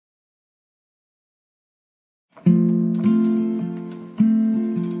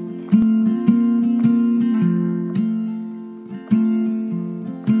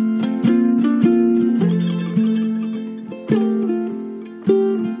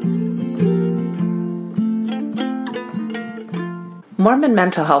Mormon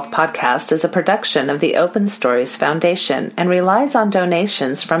Mental Health Podcast is a production of the Open Stories Foundation and relies on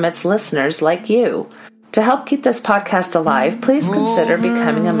donations from its listeners like you. To help keep this podcast alive, please consider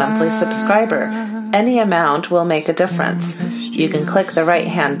becoming a monthly subscriber. Any amount will make a difference. You can click the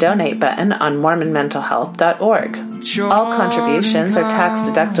right-hand donate button on mormonmentalhealth.org. All contributions are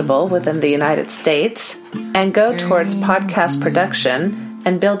tax-deductible within the United States and go towards podcast production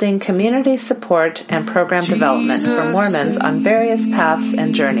and building community support and program development for Mormons on various paths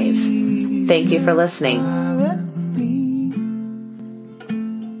and journeys. Thank you for listening.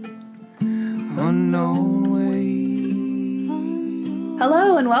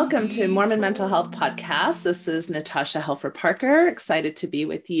 Hello and welcome to Mormon Mental Health Podcast. This is Natasha Helfer-Parker, excited to be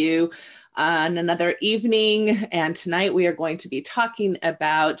with you on another evening. And tonight we are going to be talking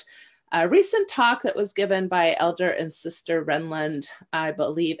about a recent talk that was given by Elder and Sister Redlunds, I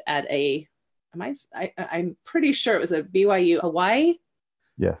believe at I'm pretty sure it was a BYU Hawaii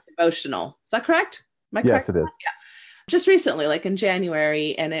devotional. Is that correct? Am I correct? Yes, it is. Yeah. Just recently, like in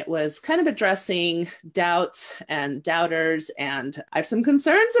January, and it was kind of addressing doubts and doubters, and I have some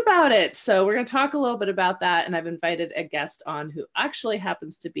concerns about it. So we're going to talk a little bit about that, and I've invited a guest on who actually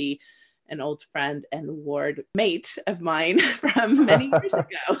happens to be an old friend and ward mate of mine from many years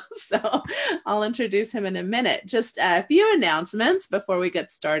ago. So I'll introduce him in a minute. Just a few announcements before we get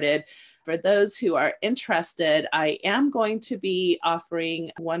started. For those who are interested, I am going to be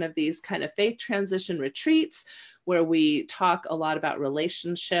offering one of these kind of faith transition retreats where we talk a lot about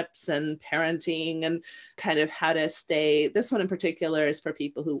relationships and parenting and kind of how to stay. This one in particular is for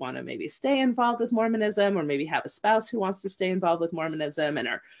people who want to maybe stay involved with Mormonism, or maybe have a spouse who wants to stay involved with Mormonism and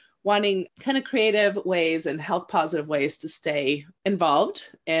are wanting kind of creative ways and health positive ways to stay involved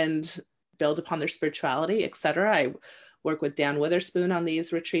and build upon their spirituality, etc. I work with Dan Witherspoon on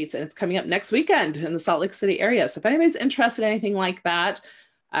these retreats, and it's coming up next weekend in the Salt Lake City area. So if anybody's interested in anything like that,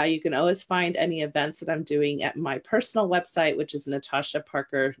 you can always find any events that I'm doing at my personal website, which is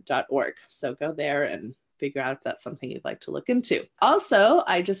natashaparker.org. So go there and figure out if that's something you'd like to look into. Also,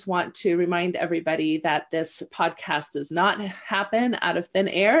 I just want to remind everybody that this podcast does not happen out of thin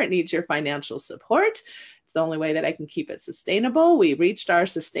air. It needs your financial support. It's the only way that I can keep it sustainable. We reached our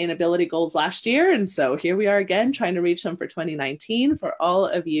sustainability goals last year, and so here we are again trying to reach them for 2019. For all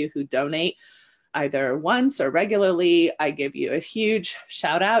of you who donate either once or regularly, I give you a huge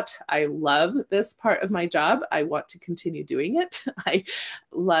shout out. I love this part of my job. I want to continue doing it. I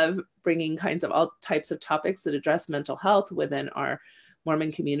love bringing all types of topics that address mental health within our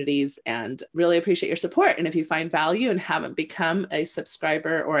Mormon communities, and really appreciate your support. And if you find value and haven't become a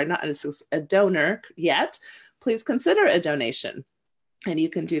subscriber or a donor yet, please consider a donation. And you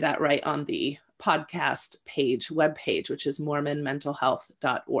can do that right on the podcast webpage, which is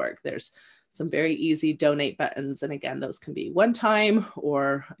mormonmentalhealth.org. There's some very easy donate buttons. And again, those can be one time,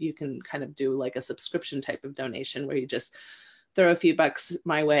 or you can kind of do like a subscription type of donation where you just throw a few bucks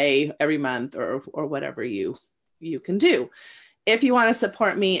my way every month, or whatever you can do. If you want to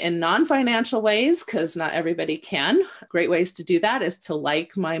support me in non-financial ways, because not everybody can, great ways to do that is to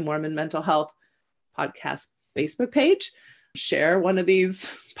like my Mormon Mental Health Podcast Facebook page, share one of these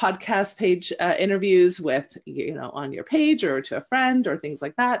podcast page interviews with, on your page or to a friend or things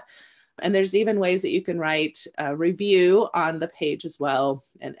like that. And there's even ways that you can write a review on the page as well.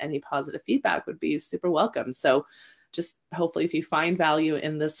 And any positive feedback would be super welcome. So just hopefully if you find value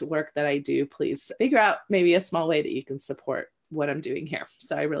in this work that I do, please figure out maybe a small way that you can support what I'm doing here.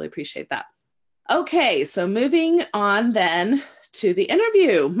 So I really appreciate that. Okay, so moving on then to the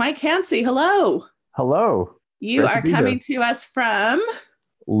interview. Mike Hancey, hello. Hello. You are coming to us from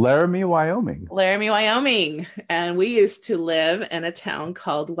Laramie, Wyoming. And we used to live in a town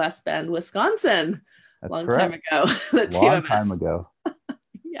called West Bend, Wisconsin. That's long correct. time ago. Long time ago.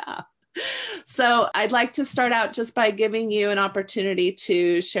 Yeah. So I'd like to start out just by giving you an opportunity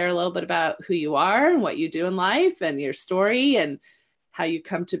to share a little bit about who you are and what you do in life and your story and how you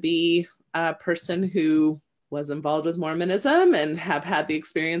come to be a person who was involved with Mormonism and have had the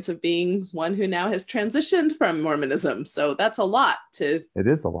experience of being one who now has transitioned from Mormonism. So that's a lot to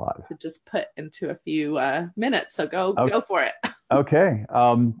just put into a few minutes. So go for it. Okay.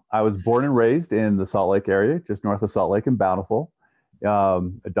 I was born and raised in the Salt Lake area, just north of Salt Lake in Bountiful.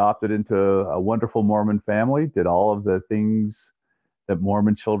 Adopted into a wonderful Mormon family, did all of the things that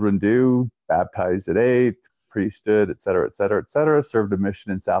Mormon children do, baptized at 8, priesthood, et cetera, et cetera, et cetera, served a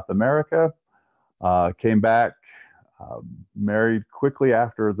mission in South America, came back, married quickly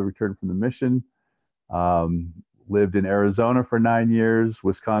after the return from the mission, lived in Arizona for 9 years,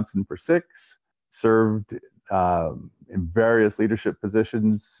 Wisconsin for 6, served in various leadership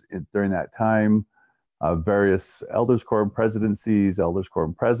positions during that time, various elders quorum presidencies, elders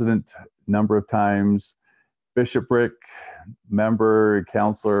quorum president number of times, bishopric, member,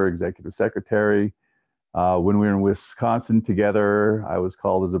 counselor, executive secretary. When we were in Wisconsin together, I was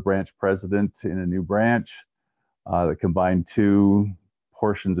called as a branch president in a new branch that combined two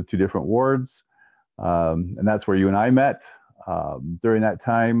portions of two different wards. And that's where you and I met. During that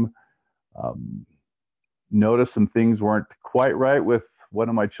time, noticed some things weren't quite right with one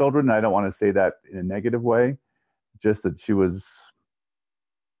of my children. I don't want to say that in a negative way, just that she was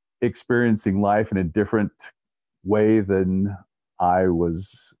experiencing life in a different way than I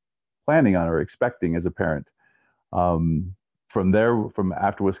was planning on or expecting as a parent. From there, from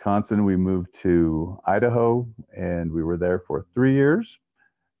after Wisconsin, we moved to Idaho, and we were there for 3 years.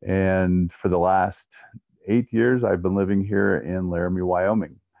 And for the last 8 years, I've been living here in Laramie,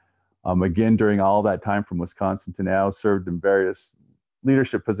 Wyoming. Again, during all that time from Wisconsin to now, served in various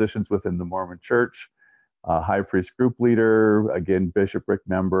leadership positions within the Mormon Church, high priest group leader, again, bishopric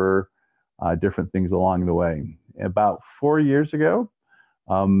member, different things along the way. About 4 years ago,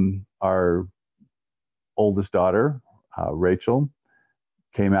 our oldest daughter, Rachel,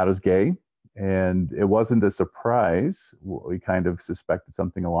 came out as gay, and it wasn't a surprise. We kind of suspected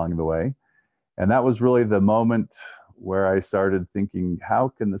something along the way. And that was really the moment where I started thinking, how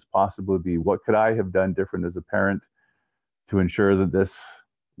can this possibly be? What could I have done different as a parent to ensure that this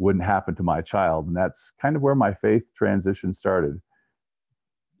wouldn't happen to my child? And that's kind of where my faith transition started.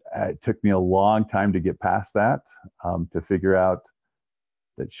 It took me a long time to get past that, to figure out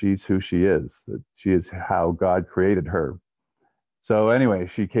that she's who she is, that she is how God created her. So anyway,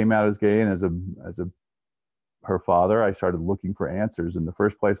 she came out as gay, and as her father, I started looking for answers. And the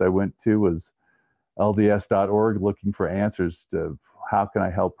first place I went to was LDS.org, looking for answers to how can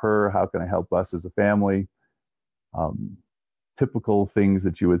I help her? How can I help us as a family? Typical things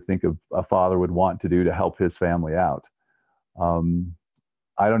that you would think of a father would want to do to help his family out.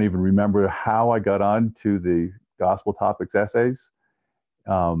 I don't even remember how I got on to the Gospel Topics essays.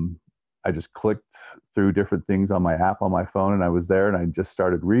 I just clicked through different things on my app on my phone, and I was there, and I just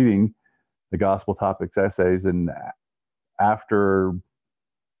started reading the Gospel Topics essays. And after,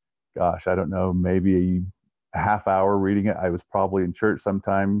 gosh, I don't know, maybe a half hour reading it, I was probably in church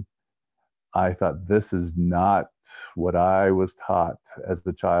sometime. I thought, this is not what I was taught as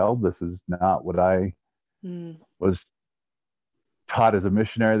a child. This is not what I was taught as a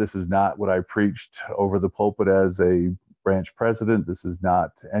missionary. This is not what I preached over the pulpit as a branch president. This is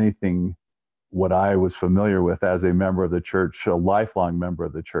not anything what I was familiar with as a member of the church, a lifelong member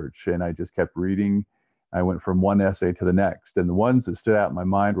of the church. And I just kept reading. I went from one essay to the next. And the ones that stood out in my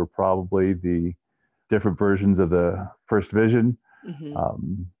mind were probably the different versions of the first vision.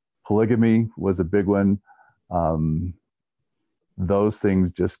 Polygamy was a big one. Those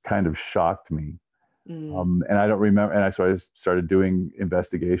things just kind of shocked me. And I don't remember. And so I started doing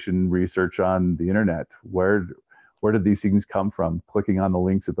investigation research on the internet. Where did these things come from? Clicking on the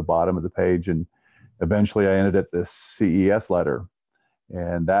links at the bottom of the page. And eventually I ended at this CES letter.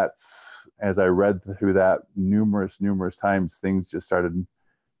 And that's, as I read through that numerous times, things just started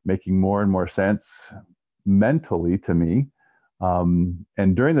making more and more sense mentally to me.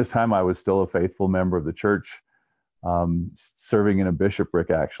 And during this time, I was still a faithful member of the church, serving in a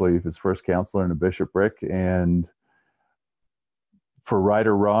bishopric, actually, his first counselor in a bishopric. And for right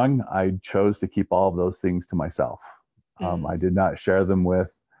or wrong, I chose to keep all of those things to myself. I did not share them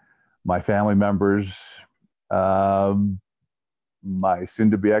with my family members. My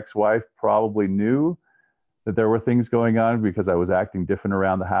soon-to-be ex-wife probably knew that there were things going on because I was acting different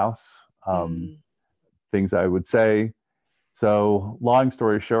around the house, things I would say. So long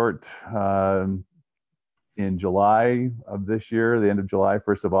story short, in July of this year, the end of July,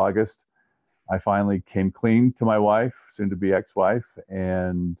 1st of August, I finally came clean to my wife, soon-to-be ex-wife,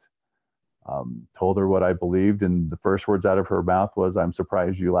 and told her what I believed. And the first words out of her mouth was, "I'm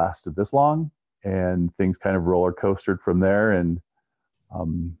surprised you lasted this long." And things kind of roller coastered from there. And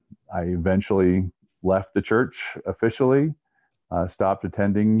I eventually left the church officially, stopped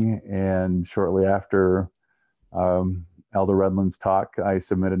attending. And shortly after Elder Redlunds' talk, I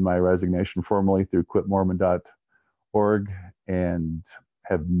submitted my resignation formally through quitmormon.org and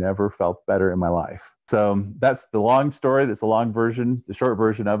have never felt better in my life. So that's the long story. That's the long version, the short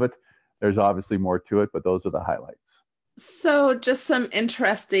version of it. There's obviously more to it, but those are the highlights. So just some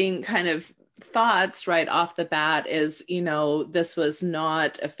interesting kind of thoughts right off the bat is, this was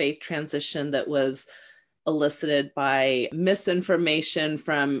not a faith transition that was elicited by misinformation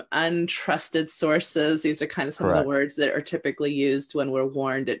from untrusted sources. These are kind of some of the words that are typically used when we're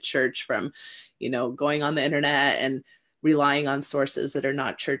warned at church from, going on the internet and relying on sources that are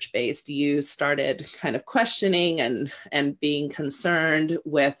not church-based, you started kind of questioning and being concerned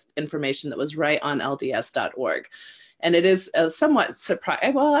with information that was right on LDS.org. And it is a somewhat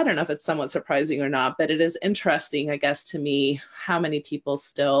surprising, well, I don't know if it's somewhat surprising or not, but it is interesting, I guess, to me, how many people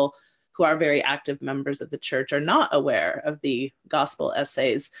still who are very active members of the church are not aware of the gospel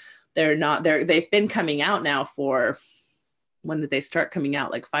essays. They've been coming out now for, when did they start coming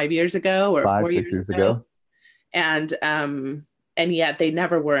out? Like 5 years ago or 5, 4 6 years years ago? ago. And yet they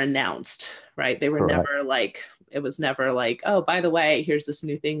never were announced, right? They were Correct. never like, it was never like, oh, by the way, here's this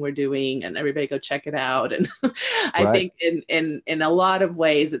new thing we're doing and everybody go check it out. And I Right. think in a lot of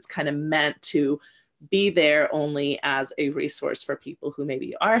ways, it's kind of meant to be there only as a resource for people who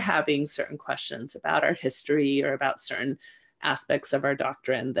maybe are having certain questions about our history or about certain aspects of our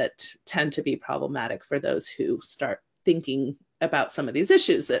doctrine that tend to be problematic for those who start thinking about some of these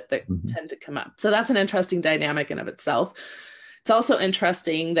issues that tend to come up. So that's an interesting dynamic in of itself. It's also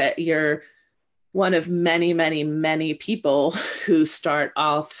interesting that you're one of many, many, many people who start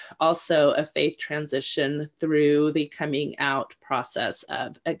off also a faith transition through the coming out process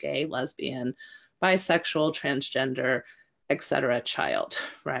of a gay, lesbian, bisexual, transgender, etc. child,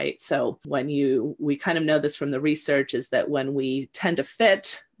 right? So we kind of know this from the research, is that when we tend to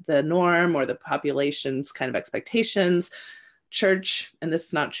fit the norm or the population's kind of expectations, church, and this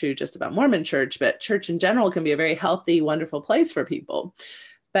is not true just about Mormon church, but church in general can be a very healthy, wonderful place for people.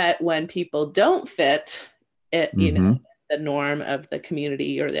 But when people don't fit it, the norm of the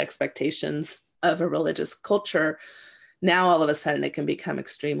community or the expectations of a religious culture, now all of a sudden it can become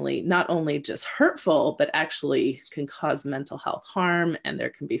extremely not only just hurtful, but actually can cause mental health harm. And there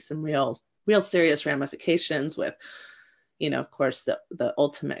can be some real serious ramifications with, of course, the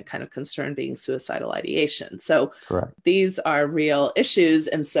ultimate kind of concern being suicidal ideation. So Correct. These are real issues.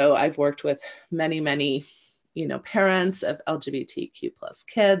 And so I've worked with many, many, parents of LGBTQ plus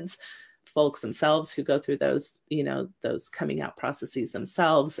kids, folks themselves who go through those, those coming out processes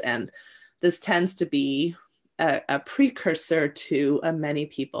themselves. And this tends to be a precursor to many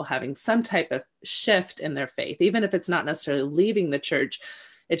people having some type of shift in their faith. Even if it's not necessarily leaving the church,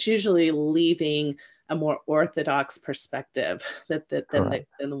 it's usually leaving a more orthodox perspective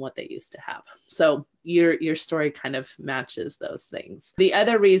than what they used to have. So your story kind of matches those things. The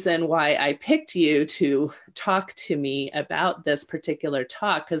other reason why I picked you to talk to me about this particular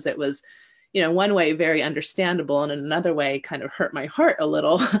talk, because it was, one way very understandable and in another way kind of hurt my heart a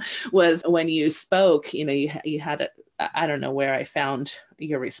little, was when you spoke, you had I don't know where I found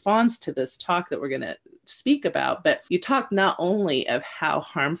your response to this talk that we're going to speak about, but you talked not only of how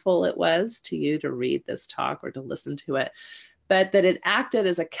harmful it was to you to read this talk or to listen to it, but that it acted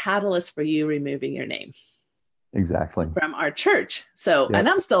as a catalyst for you removing your name. Exactly. From our church. So, Yep. And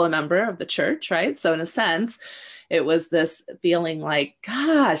I'm still a member of the church, right? So in a sense, it was this feeling like,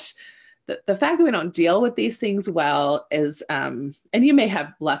 gosh, the fact that we don't deal with these things well is, and you may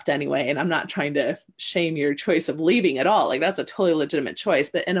have left anyway, and I'm not trying to shame your choice of leaving at all. Like that's a totally legitimate choice.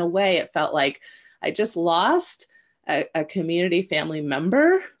 But in a way, it felt like I just lost a community family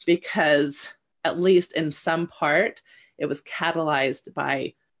member because at least in some part, it was catalyzed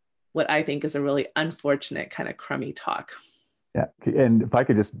by what I think is a really unfortunate kind of crummy talk. Yeah. And if I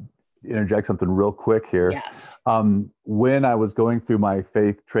could just interject something real quick here. Yes. When I was going through my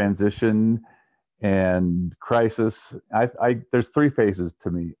faith transition and crisis, there's 3 phases to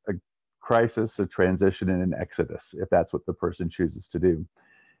me: a crisis, a transition, and an exodus, if that's what the person chooses to do.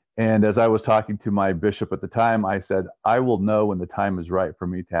 And as I was talking to my bishop at the time, I said, I will know when the time is right for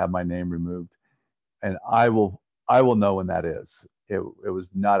me to have my name removed. And I will know when that is. It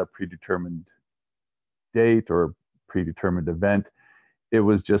was not a predetermined date or predetermined event. It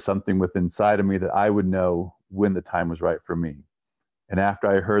was just something within inside of me that I would know when the time was right for me. And after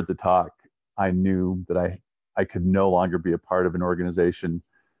I heard the talk, I knew that I could no longer be a part of an organization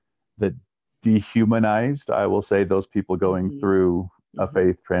that dehumanized, I will say, those people going through a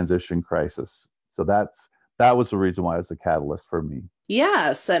faith transition crisis. So that was the reason why it was a catalyst for me.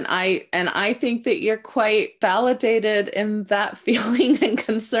 Yes. And I think that you're quite validated in that feeling and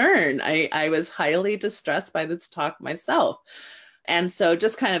concern. I was highly distressed by this talk myself. And so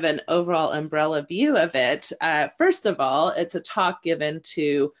just kind of an overall umbrella view of it. First of all, it's a talk given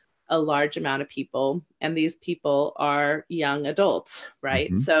to a large amount of people, and these people are young adults,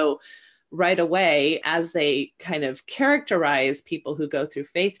 right? Mm-hmm. So right away, as they kind of characterize people who go through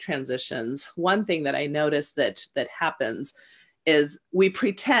faith transitions, one thing that I noticed that happens is we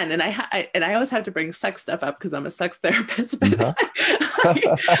pretend, and I always have to bring sex stuff up because I'm a sex therapist, but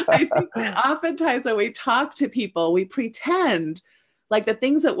I think that oftentimes when we talk to people, we pretend Like the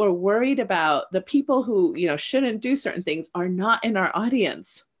things that we're worried about, the people who, shouldn't do certain things are not in our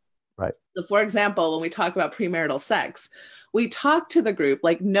audience. Right. So for example, when we talk about premarital sex, we talk to the group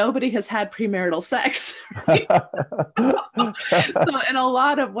like nobody has had premarital sex. Right? So in a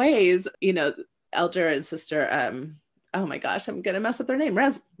lot of ways, Elder and Sister, oh my gosh, I'm going to mess up their name.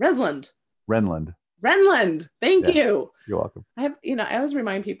 Redlund. Redlund. Thank you. You're welcome. I always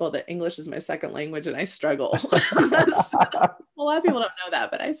remind people that English is my second language and I struggle. So, a lot of people don't know that,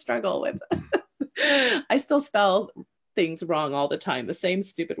 but I struggle with it. I still spell things wrong all the time, the same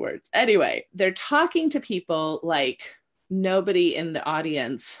stupid words. Anyway, they're talking to people like nobody in the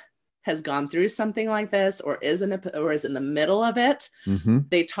audience has gone through something like this or is in the middle of it. Mm-hmm.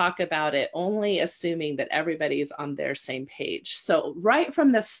 They talk about it only assuming that everybody is on their same page. So right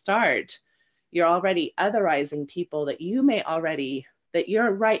from the start, you're already otherizing people that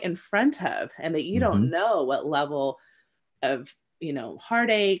you're right in front of, and that you don't know what level of,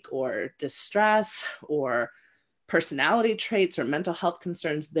 heartache or distress or personality traits or mental health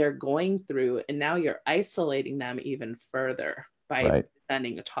concerns they're going through. And now you're isolating them even further by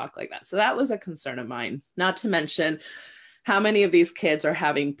sending a talk like that. So that was a concern of mine, not to mention how many of these kids are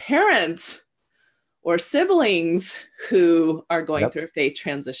having parents or siblings who are going through a faith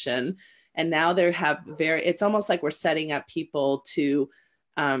transition. And now it's almost like we're setting up people to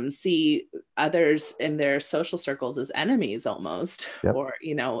see others in their social circles as enemies almost, or,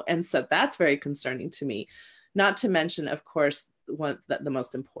 and so that's very concerning to me. Not to mention, of course, some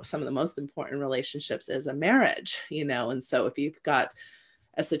of the most important relationships is a marriage, and so if you've got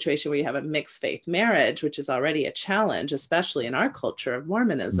a situation where you have a mixed faith marriage, which is already a challenge, especially in our culture of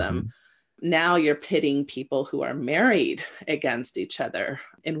Mormonism, now you're pitting people who are married against each other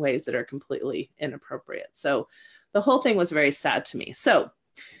in ways that are completely inappropriate. So the whole thing was very sad to me. So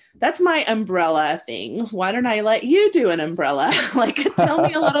that's my umbrella thing. Why don't I let you do an umbrella? Tell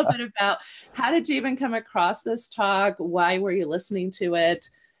me a little bit about how did you even come across this talk? Why were you listening to it?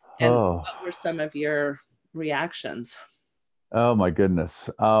 And what were some of your reactions? Oh my goodness.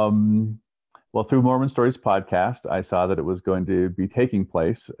 Well, through Mormon Stories podcast, I saw that it was going to be taking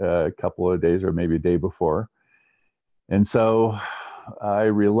place a couple of days or maybe a day before. And so I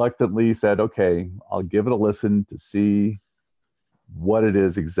reluctantly said, okay, I'll give it a listen to see what it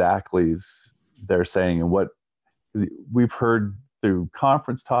is exactly they're saying, and what we've heard through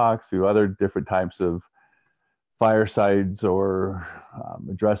conference talks, through other different types of firesides or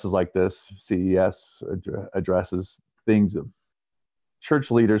addresses like this, CES addresses, things of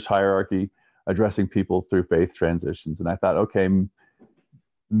church leaders hierarchy addressing people through faith transitions. And I thought, okay,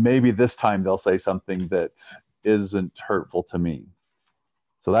 maybe this time they'll say something that isn't hurtful to me.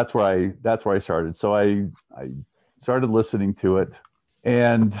 So that's where I started. So I started listening to it,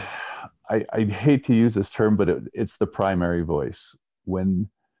 and I hate to use this term, but it's the primary voice. When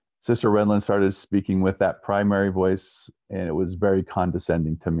Sister Redlunds started speaking with that primary voice, and it was very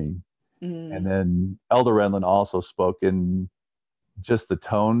condescending to me. And then Elder Redlund also spoke in just the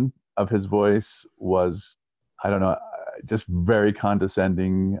tone of his voice was, I don't know, just very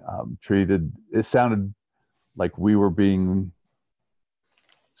condescending, it sounded like we were being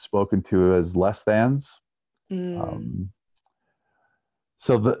spoken to as less thans.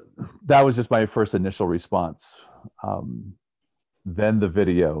 So that was just my first initial response. Then the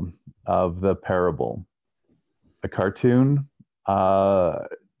video of the parable, a cartoon.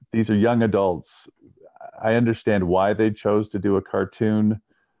 These are young adults. I understand why they chose to do a cartoon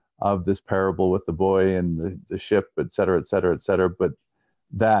of this parable with the boy and the ship, et cetera, et cetera, et cetera. But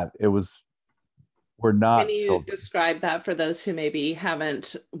we're not. Can you describe that for those who maybe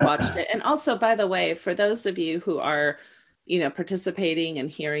haven't watched it? And also, by the way, for those of you who are, participating and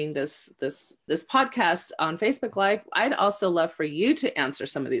hearing this podcast on Facebook Live, I'd also love for you to answer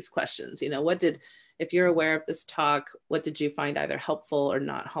some of these questions. If you're aware of this talk, what did you find either helpful or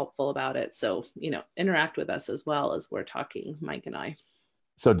not helpful about it? So, interact with us as well as we're talking, Mike and I.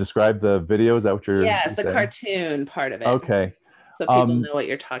 So describe the video. Is that what you're Yes, the saying? Cartoon part of it. Okay. So people know what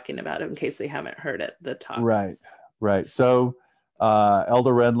you're talking about in case they haven't heard it, the talk. Right. So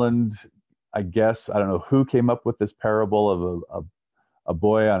Elder Redlund, I guess, I don't know who came up with this parable of a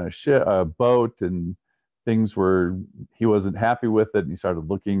boy on a boat, and he wasn't happy with it, and he started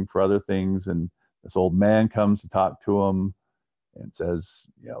looking for other things, and this old man comes to talk to him and says,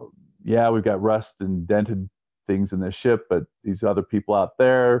 yeah, we've got rust and dented things in this ship, but these other people out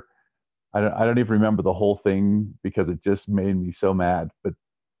there, I don't even remember the whole thing because it just made me so mad. But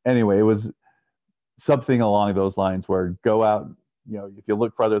anyway, it was something along those lines where go out, if you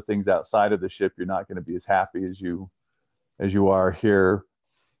look for other things outside of the ship, you're not going to be as happy as you are here.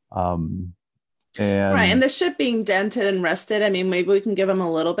 Right. And And the ship being dented and rusted, I mean, maybe we can give them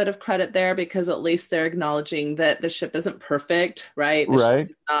a little bit of credit there because at least they're acknowledging that the ship isn't perfect, right? The ship right,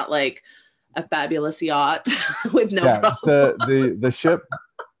 is not like a fabulous yacht with no yeah, problem. the ship,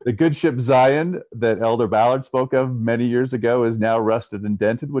 the good ship Zion that Elder Ballard spoke of many years ago is now rusted and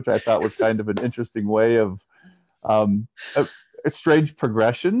dented, which I thought was kind of an interesting way of um, a strange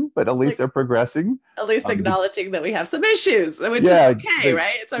progression, but at least Like they're progressing. at least The acknowledging that we have some issues, which is Yeah, okay,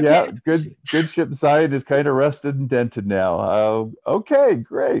 right? It's okay yeah, to have issues. good ship side is kind of rusted and dented now. Okay,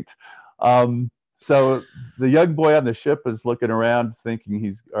 great. Um, so the young boy on the ship is looking around,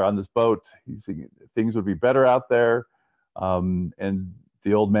 thinking or on this boat, he's thinking things would be better out there. And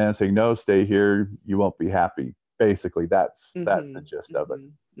the old man saying, "No, stay here. You won't be happy." Basically, that's the Mm-hmm, gist of it.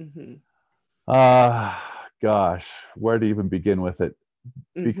 mm-hmm, mm-hmm, Uh, Gosh, where to even begin with it?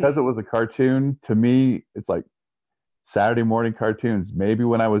 Because it mm-hmm. was a cartoon, to me, it's like Saturday morning cartoons. Maybe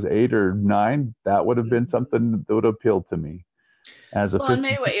when I was 8 or 9, that would have been Mm-hmm. something that would have appealed to me. As a Well, and 50,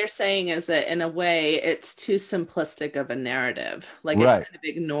 maybe what you're saying is that in a way, it's too simplistic of a narrative. Like it right, kind of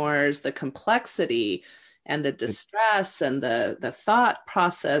ignores the complexity and the it, distress and the thought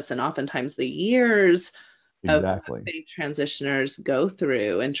process and oftentimes the years of what exactly, faith transitioners go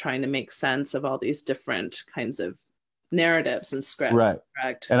through and trying to make sense of all these different kinds of narratives and scripts, right.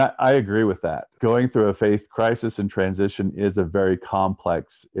 correct? And I agree with that. Going through a faith crisis and transition is a very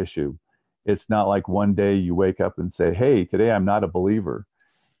complex issue. It's not like one day you wake up and say, "Hey, today I'm not a believer."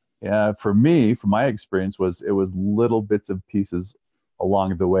 For me, from my experience, it was little bits of pieces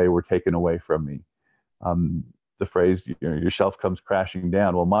along the way were taken away from me. um, the phrase, your shelf comes crashing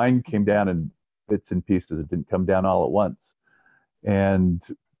down. Well, mine came down in bits and pieces. It didn't come down all at once. And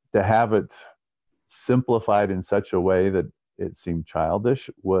to have it simplified in such a way that it seemed childish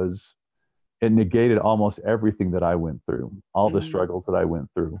it negated almost everything that I went through, all the Mm-hmm. struggles that I went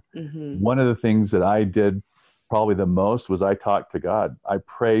through. Mm-hmm. One of the things that I did probably the most was I talked to God. I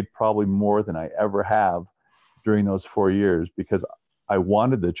prayed probably more than I ever have during those 4 years because I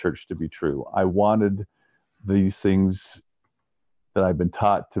wanted the church to be true. I wanted these things that I've been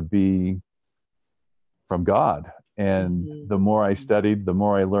taught to be from God. And the more I studied, the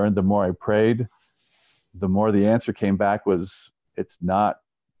more I learned, the more I prayed, the more the answer came back was, it's not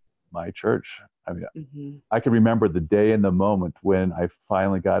my church. I mean, Mm-hmm. I can remember the day and the moment when I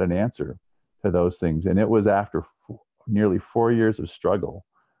finally got an answer to those things. And it was after nearly 4 years of struggle,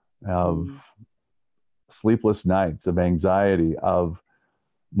 of Mm-hmm. sleepless nights, of anxiety, of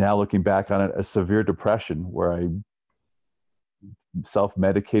now looking back on it, a severe depression where I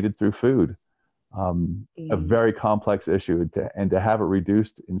self-medicated through food. A Mm-hmm. very complex issue, and to have it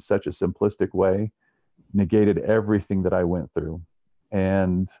reduced in such a simplistic way negated everything that I went through.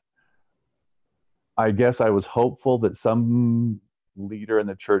 And I guess I was hopeful that some leader in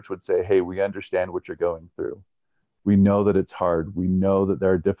the church would say, "Hey, we understand what you're going through. We know that it's hard. We know that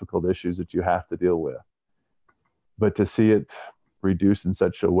there are difficult issues that you have to deal with." But to see it reduced in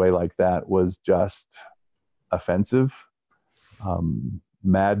such a way like that was just offensive,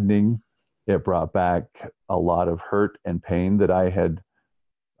 maddening. It brought back a lot of hurt and pain that I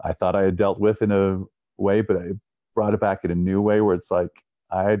thought I had dealt with in a way, but I brought it back in a new way where it's like,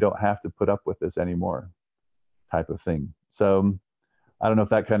 I don't have to put up with this anymore, type of thing. So I don't know if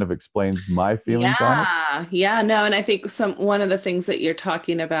that kind of explains my feelings on it. Yeah, yeah, no, and I think one of the things that you're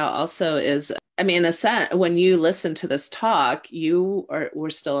talking about also is, I mean, in a sense, when you listen to this talk, were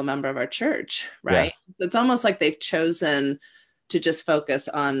still a member of our church, right? Yes. It's almost like they've chosen to just focus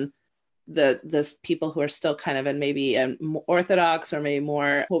on the people who are still kind of in maybe an orthodox or maybe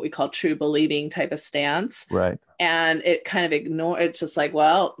more what we call true believing type of stance. Right. And it kind of it's just like,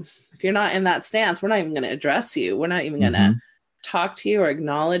 well, if you're not in that stance, we're not even going to address you. We're not even going to Mm-hmm. talk to you or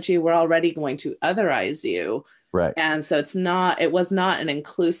acknowledge you. We're already going to otherize you. Right. And so it was not an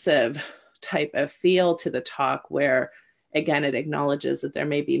inclusive type of feel to the talk where, again, it acknowledges that there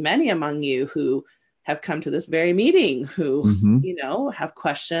may be many among you who have come to this very meeting who, Mm-hmm. have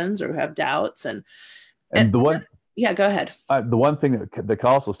questions or who have doubts. And And yeah, go ahead. the one thing that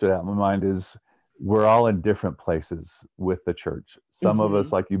also stood out in my mind is we're all in different places with the church. Some of us,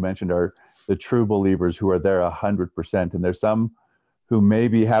 Mm-hmm. like you mentioned, are the true believers who are there 100%. And there's some who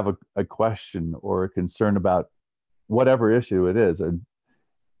maybe have a question or a concern about whatever issue it is.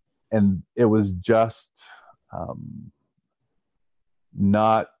 And it was just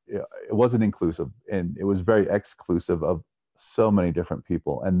not, it wasn't inclusive, and it was very exclusive of so many different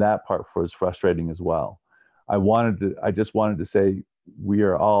people. And that part was frustrating as well. I just wanted to say, we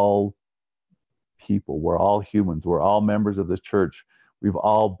are all people. We're all humans. We're all members of this church. We've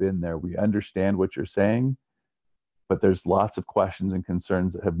all been there. We understand what you're saying, but there's lots of questions and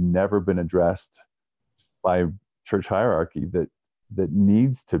concerns that have never been addressed by church hierarchy that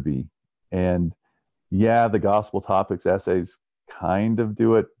needs to be. And yeah, the gospel topics essays kind of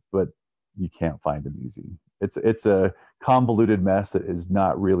do it, but you can't find them easy. It's a convoluted mess that is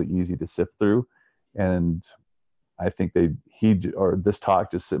not really easy to sift through. And I think this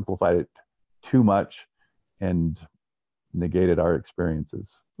talk just simplified it too much and negated our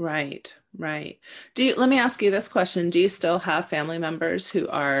experiences. Right. Let me ask you this question. Do you still have family members who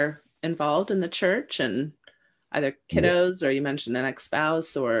are involved in the church, and either kiddos, or you mentioned an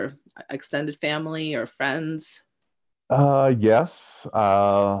ex-spouse, or extended family or friends? Yes.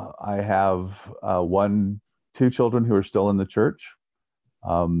 I have two children who are still in the church.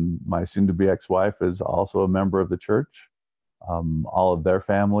 My soon-to-be ex-wife is also a member of the church. All of their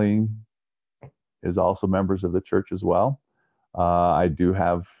family is also members of the church as well. I do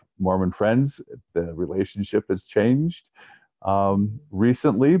have Mormon friends. The relationship has changed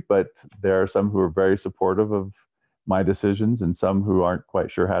recently, but there are some who are very supportive of my decisions and some who aren't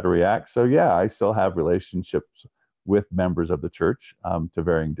quite sure how to react. So yeah, I still have relationships with members of the church to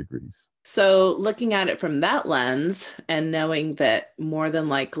varying degrees. So looking at it from that lens and knowing that more than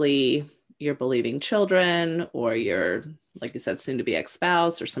likely you're believing children, or you're, like you said, soon to be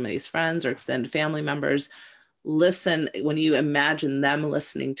ex-spouse, or some of these friends or extended family members listen, when you imagine them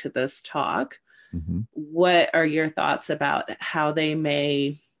listening to this talk, what are your thoughts about how they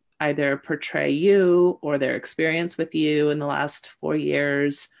may either portray you or their experience with you in the last 4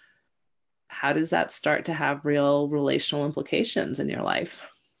 years? How does that start to have real relational implications in your life?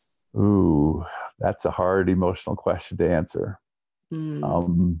 Ooh, that's a hard emotional question to answer. I'm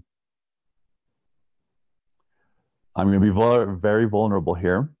going to be very vulnerable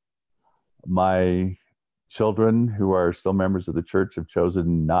here. My children, who are still members of the church, have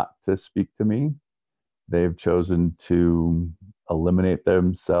chosen not to speak to me. They've chosen to eliminate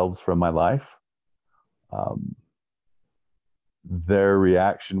themselves from my life. Their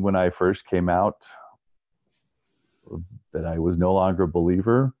reaction when I first came out that I was no longer a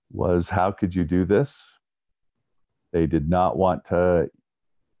believer was, "How could you do this?" They did not want to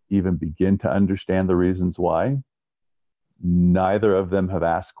even begin to understand the reasons why. Neither of them have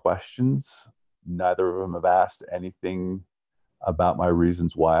asked questions. Neither of them have asked anything about my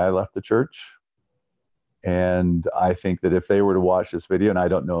reasons why I left the church. And I think that if they were to watch this video, and I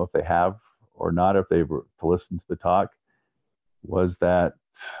don't know if they have or not, if they were to listen to the talk, was that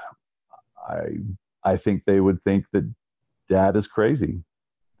I think they would think that Dad is crazy,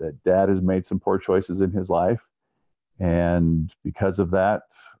 that Dad has made some poor choices in his life. And because of that,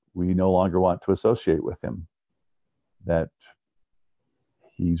 we no longer want to associate with him, that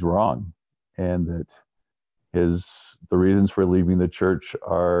he's wrong, and that the reasons for leaving the church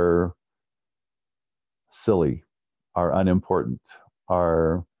are silly, are unimportant,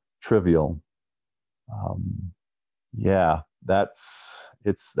 are trivial. Yeah, that's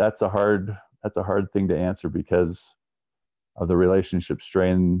a hard thing to answer because of the relationship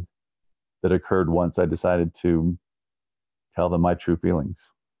strain that occurred once I decided to tell them my true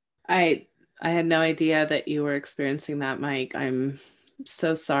feelings. I had no idea that you were experiencing that, Mike. I'm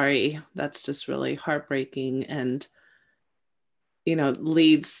so sorry. That's just really heartbreaking, and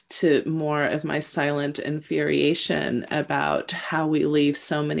leads to more of my silent infuriation about how we leave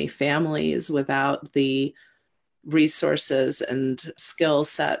so many families without the resources and skill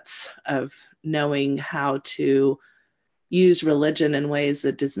sets of knowing how to use religion in ways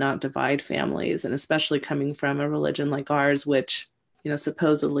that does not divide families, and especially coming from a religion like ours, which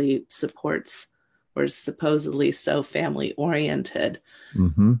supposedly supports, or is supposedly so family oriented,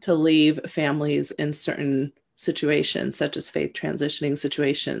 to leave families in certain situations, such as faith transitioning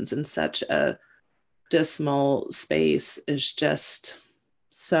situations, in such a dismal space is just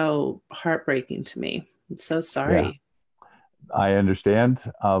so heartbreaking to me. I'm so sorry. Yeah, I understand.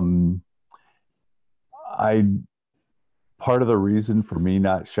 Part of the reason for me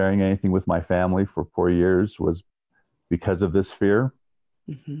not sharing anything with my family for 4 years was because of this fear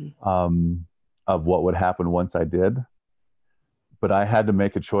of what would happen once I did. But I had to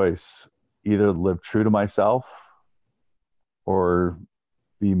make a choice, either live true to myself or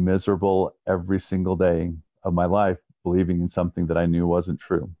be miserable every single day of my life, believing in something that I knew wasn't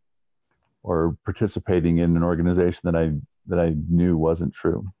true, or participating in an organization that I knew wasn't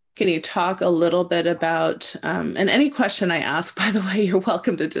true. Can you talk a little bit about, and any question I ask, by the way, you're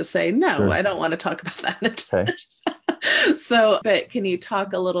welcome to just say, no, sure, I don't want to talk about that, Natasha. Okay. But can you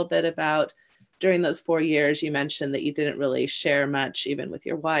talk a little bit about, during those 4 years, you mentioned that you didn't really share much, even with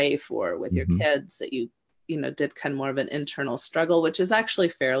your wife or with your kids, that you did kind of more of an internal struggle, which is actually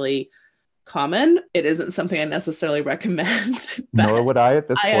fairly common. It isn't something I necessarily recommend, Nor but would I at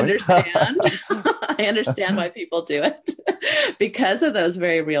this I point. understand. I understand why people do it because of those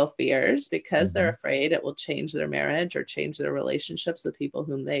very real fears, because they're Mhm. afraid it will change their marriage or change their relationships with people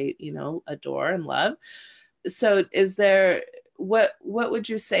whom they, adore and love. So is there, what would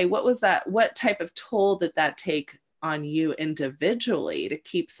you say, what was that, what type of toll did that take on you individually to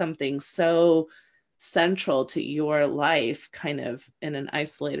keep something so central to your life kind of in an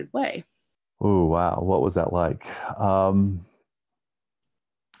isolated way? Oh, wow. What was that like? Um,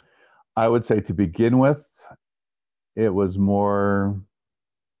 I would say to begin with, it was more,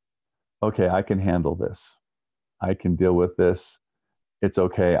 okay, I can handle this. I can deal with this. It's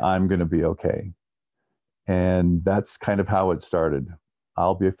okay. I'm going to be okay. And that's kind of how it started.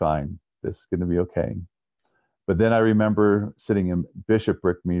 I'll be fine. This is going to be okay. But then I remember sitting in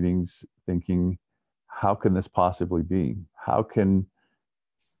bishopric meetings thinking, how can this possibly be? How can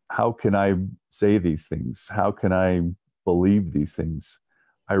I say these things? How can I believe these things?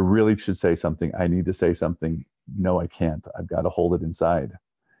 I really should say something. I need to say something. No, I can't. I've got to hold it inside.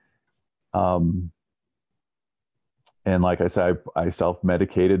 Um, and like I said, I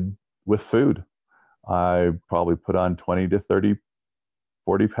self-medicated with food. I probably put on 20 to 30,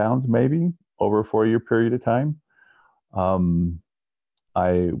 40 pounds maybe over a 4 year period of time. Um,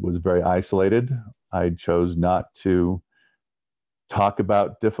 I was very isolated. I chose not to talk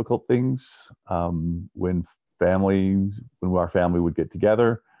about difficult things. When our family would get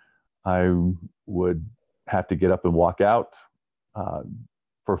together, I would have to get up and walk out uh,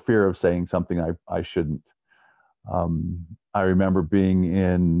 for fear of saying something I shouldn't. I remember being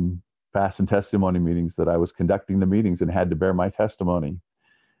in fast and testimony meetings that I was conducting the meetings and had to bear my testimony.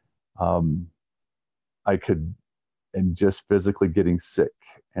 Um, I could, and just physically getting sick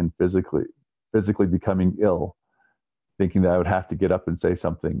and physically becoming ill, thinking that I would have to get up and say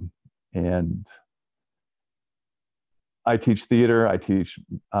something. And I teach theater, I teach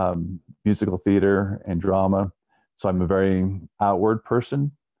musical theater and drama. So I'm a very outward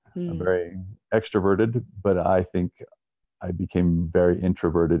person. I'm Mm. very extroverted, but I think I became very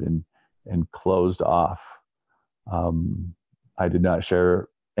introverted and closed off. Um, I did not share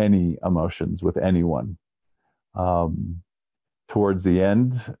any emotions with anyone. Um, Towards the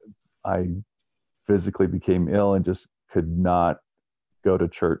end, I physically became ill and just could not go to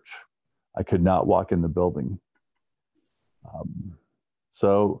church. I could not walk in the building. Um,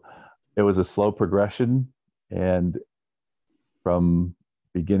 so it was a slow progression. And from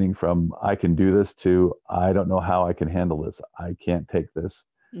beginning from I can do this to I don't know how I can handle this. I can't take this.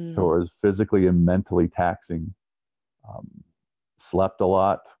 Mm. Towards physically and mentally taxing. Um, Slept a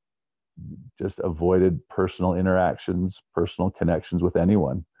lot, just avoided personal interactions, personal connections with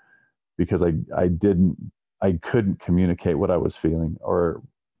anyone because I couldn't communicate what I was feeling or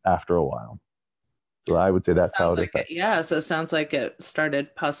after a while. So I would say It that's how sounds it like it, affected. yeah. So it sounds like it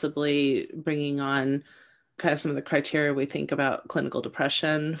started possibly bringing on kind of some of the criteria we think about clinical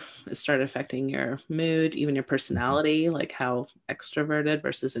depression. It started affecting your mood, even your Mhm. personality, like how extroverted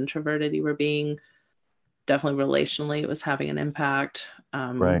versus introverted you were being. Definitely relationally, it was having an impact.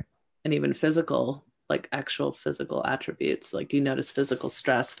 Right, And even physical, like actual physical attributes, like you notice physical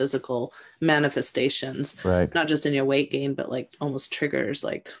stress, physical manifestations, right. not just in your weight gain, but like almost triggers,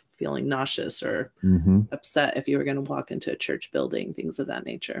 like feeling nauseous or Hmm. upset if you were going to walk into a church building, things of that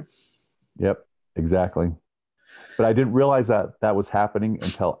nature. Yep, exactly. But I didn't realize that that was happening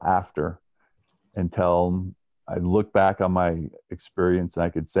until I look back on my experience and I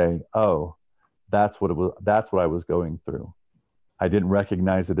could say, oh, that's what it was. That's what I was going through. I didn't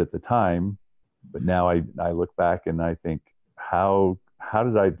recognize it at the time, but now I look back and I think, how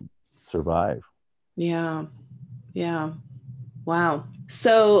did I survive? Yeah. Yeah. Wow.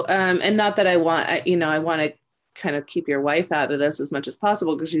 So, and not that I want, I want to kind of keep your wife out of this as much as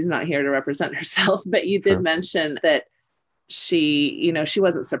possible because she's not here to represent herself. But you did Sure. mention that she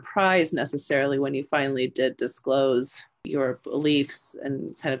wasn't surprised necessarily when you finally did disclose your beliefs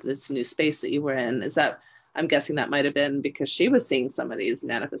and kind of this new space that you were in. I'm guessing that might have been because she was seeing some of these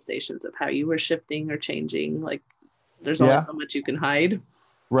manifestations of how you were shifting or changing. Like there's only Yeah, so much you can hide.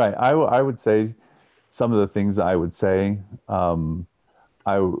 right. I would say some of the things I would say. Um,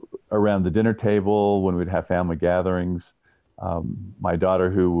 Around the dinner table when we'd have family gatherings. My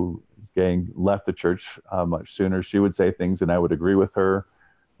daughter, who is gay, left the church much sooner. She would say things, and I would agree with her.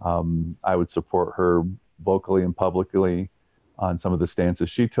 I would support her vocally and publicly on some of the stances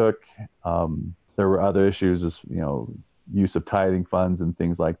she took. There were other issues, as use of tithing funds and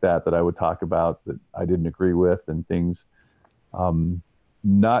things like that that I would talk about that I didn't agree with, and things um,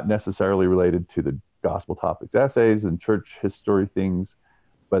 not necessarily related to the gospel topics essays and church history things,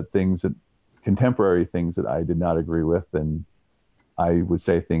 but things that contemporary things that I did not agree with, and I would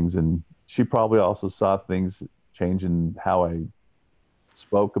say things, and she probably also saw things change in how I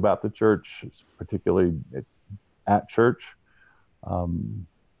spoke about the church, particularly at church. Um,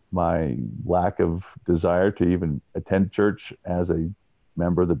 my lack of desire to even attend church as a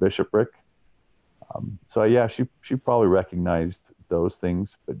member of the bishopric. So yeah, she probably recognized those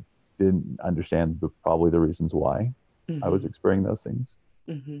things, but didn't understand probably the reasons why I was experiencing those things.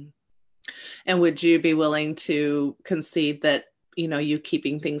 Mm-hmm. And would you be willing to concede that, you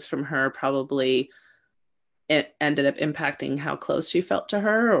keeping things from her probably it ended up impacting how close you felt to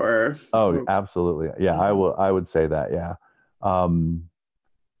her, or? Absolutely. Yeah, I would say that. Yeah.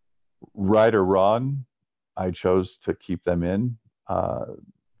 Right or wrong, I chose to keep them in,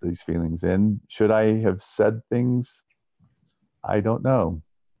 these feelings in. Should I have said things? I don't know.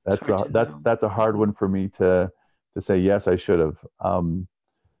 That's a hard one for me to say. Yes, I should have.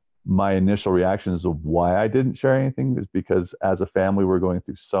 My initial reactions of why I didn't share anything is because as a family, we're going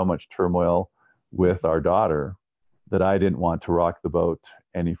through so much turmoil with our daughter that I didn't want to rock the boat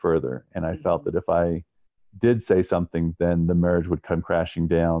any further. And I felt that if I did say something, then the marriage would come crashing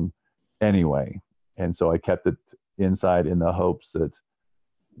down anyway. And so I kept it inside in the hopes that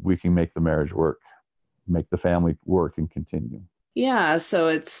we can make the marriage work, make the family work and continue. Yeah, so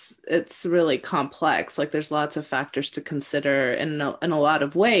it's really complex. Like there's lots of factors to consider. And in a lot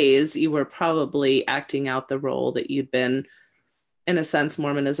of ways, you were probably acting out the role that you'd been, in a sense,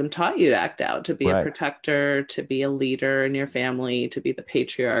 Mormonism taught you to act out, to be a protector, to be a leader in your family, to be the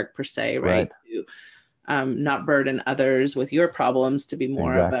patriarch per se, right? To not burden others with your problems, to be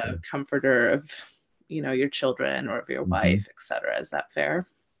more of a comforter of, your children or of your wife, et cetera. Is that fair?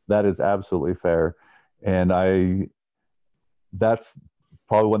 That is absolutely fair. And that's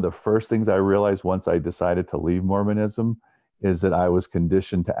probably one of the first things I realized once I decided to leave Mormonism, is that I was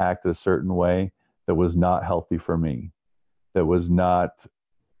conditioned to act a certain way that was not healthy for me. That was not,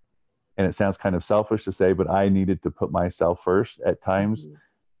 and it sounds kind of selfish to say, but I needed to put myself first at times.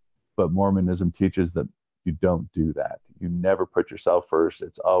 But Mormonism teaches that you don't do that. You never put yourself first.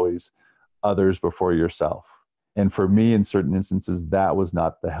 It's always others before yourself. And for me, in certain instances, that was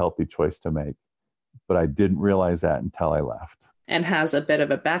not the healthy choice to make. But I didn't realize that until I left. And has a bit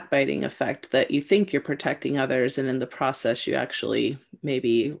of a backbiting effect that you think you're protecting others, and in the process, you actually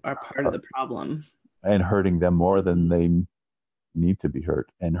maybe are part of the problem. And hurting them more than they need to be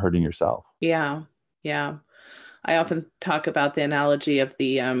hurt, and hurting yourself. Yeah. Yeah. I often talk about the analogy of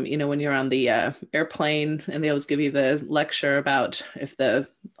the, when you're on the airplane and they always give you the lecture about if the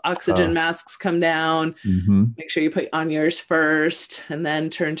oxygen masks come down, make sure you put on yours first and then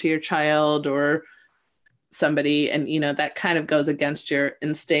turn to your child or somebody. And, that kind of goes against your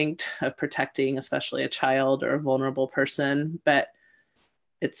instinct of protecting, especially a child or a vulnerable person. But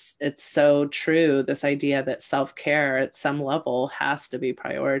it's so true, this idea that self-care at some level has to be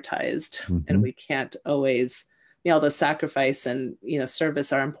prioritized. And we can't always, although sacrifice and,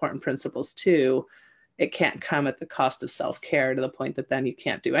 service are important principles too, it can't come at the cost of self-care to the point that then you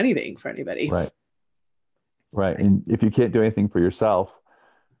can't do anything for anybody. Right. And if you can't do anything for yourself,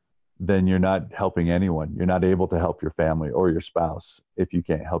 then you're not helping anyone. You're not able to help your family or your spouse if you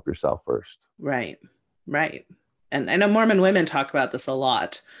can't help yourself first. Right. And I know Mormon women talk about this a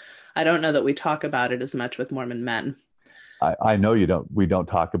lot. I don't know that we talk about it as much with Mormon men. I know we don't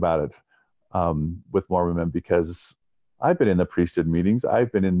talk about it with Mormon men, because I've been in the priesthood meetings.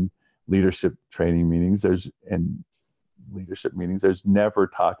 I've been in leadership training meetings. There's never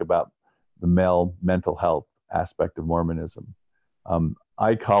talk about the male mental health aspect of Mormonism.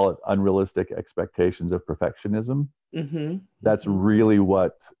 I call it unrealistic expectations of perfectionism. That's really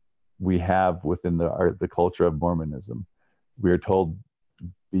what we have within the culture of Mormonism. We are told,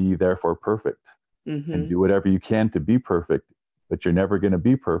 be therefore perfect and do whatever you can to be perfect, but you're never going to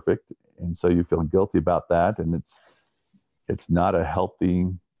be perfect. And so you feel guilty about that. And it's not a healthy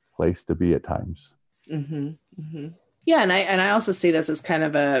place to be at times. Yeah. And I also see this as kind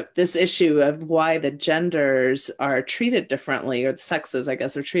of this issue of why the genders are treated differently, or the sexes, I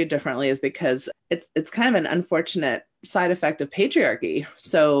guess, are treated differently, is because it's kind of an unfortunate side effect of patriarchy.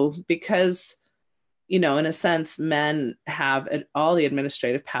 So because, in a sense, men have all the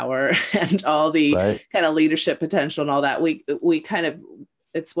administrative power and all the kind of leadership potential and all that, we kind of,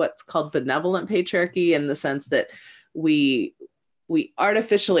 it's what's called benevolent patriarchy, in the sense that we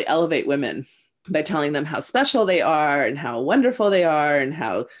artificially elevate women by telling them how special they are and how wonderful they are and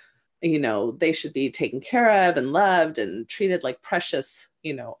how, they should be taken care of and loved and treated like precious,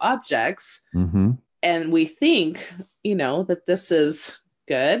 objects. And we think, that this is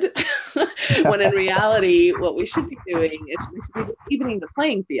good. When in reality, what we should be doing is we should be just evening the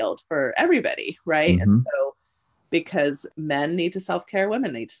playing field for everybody, right? Mm-hmm. And so, because men need to self-care,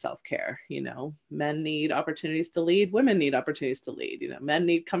 women need to self-care, men need opportunities to lead, women need opportunities to lead, men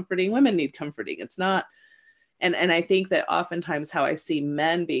need comforting, women need comforting. It's not, and I think that oftentimes how I see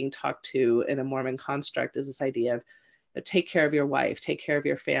men being talked to in a Mormon construct is this idea of, take care of your wife, take care of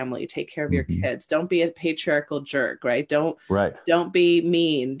your family, take care of your kids. Don't be a patriarchal jerk, right? Don't be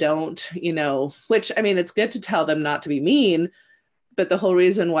mean. Don't, which, I mean, it's good to tell them not to be mean, but the whole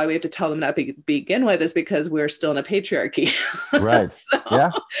reason why we have to tell them not to begin with is because we're still in a patriarchy. Right.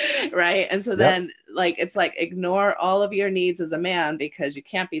 Yeah. Right. And so then it's like, ignore all of your needs as a man, because you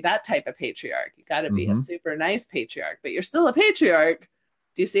can't be that type of patriarch. You got to be a super nice patriarch, but you're still a patriarch.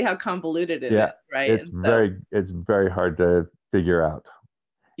 Do you see how convoluted it is? Right. It's very hard to figure out.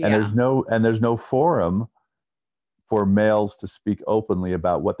 And there's no forum for males to speak openly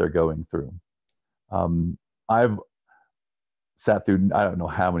about what they're going through. I've sat through, I don't know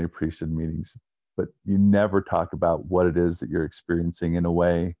how many priesthood meetings, but you never talk about what it is that you're experiencing in a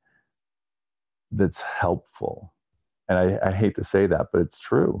way that's helpful. And I hate to say that, but it's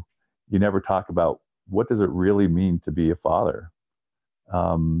true. You never talk about what does it really mean to be a father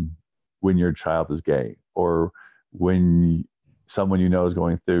when your child is gay, or when someone is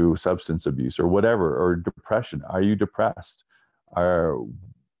going through substance abuse or whatever, or depression. Are you depressed?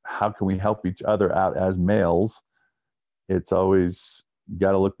 How can we help each other out as males? It's always, you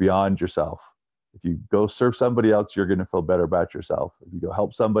got to look beyond yourself. If you go serve somebody else, you're going to feel better about yourself. If you go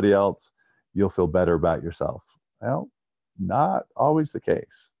help somebody else, you'll feel better about yourself. Well, not always the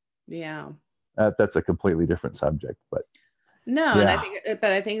case. Yeah. That's a completely different subject, but no. Yeah.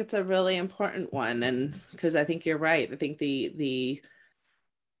 And I think it's a really important one. And because I think you're right. I think the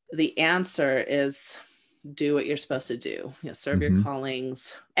answer is do what you're supposed to do, serve your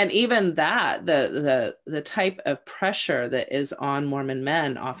callings. And even that, the type of pressure that is on Mormon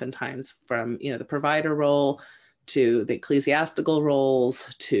men, oftentimes from, the provider role to the ecclesiastical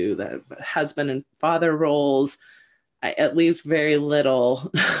roles, to the husband and father roles, it leaves very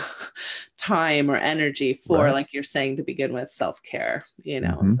little time or energy for, like you're saying, to begin with, self-care,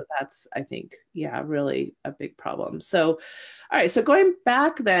 And so that's, I think, really a big problem. So, all right. So going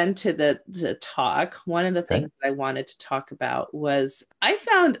back then to the talk, one of the things that I wanted to talk about was, I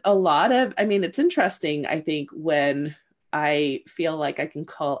found a lot of, it's interesting, I think, when I feel like I can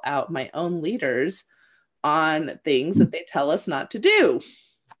call out my own leaders on things that they tell us not to do.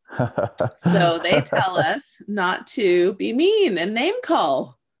 So they tell us not to be mean and name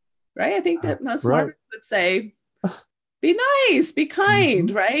call, right? I think that most Mormons would say, be nice, be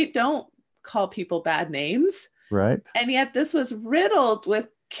kind, right? Don't call people bad names. Right. And yet this was riddled with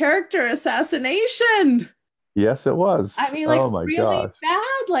character assassination. Yes, it was. Oh my really gosh.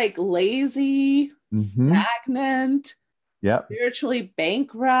 Bad, like lazy, stagnant, spiritually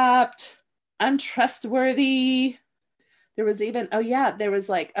bankrupt, untrustworthy. There was even, there was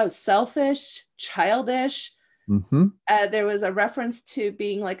selfish, childish. There was a reference to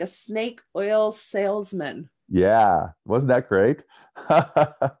being like a snake oil salesman. Yeah. Wasn't that great?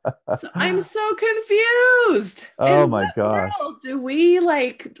 So I'm so confused. Oh my gosh. Do we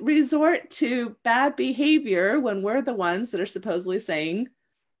resort to bad behavior when we're the ones that are supposedly saying,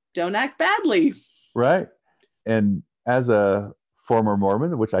 don't act badly? Right. And as a former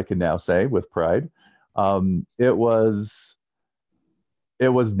Mormon, which I can now say with pride, it was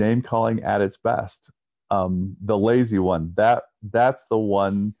name calling at its best. The lazy one, that's the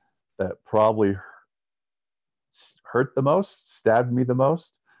one that probably hurt the most, stabbed me the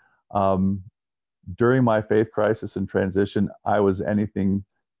most. During my faith crisis and transition, I was anything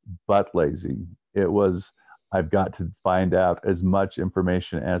but lazy. It was, I've got to find out as much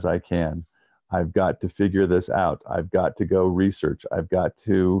information as I can. I've got to figure this out. I've got to go research. I've got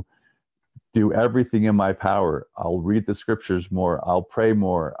to do everything in my power. I'll read the scriptures more. I'll pray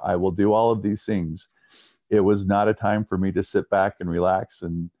more. I will do all of these things. It was not a time for me to sit back and relax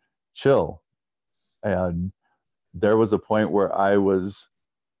and chill. And there was a point where I was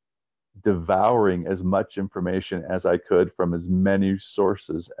devouring as much information as I could from as many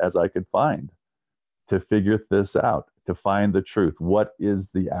sources as I could find to figure this out, to find the truth. What is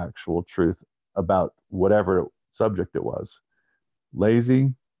the actual truth about whatever subject it was?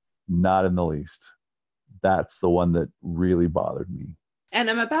 Lazy? Not in the least. That's the one that really bothered me. And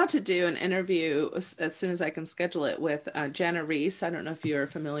I'm about to do an interview as soon as I can schedule it with Jana Reese. I don't know if you're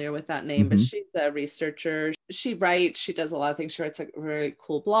familiar with that name, but she's a researcher. She writes, she does a lot of things. She writes a very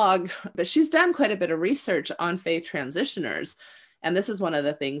cool blog, but she's done quite a bit of research on faith transitioners. And this is one of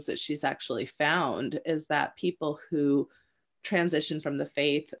the things that she's actually found, is that people who transition from the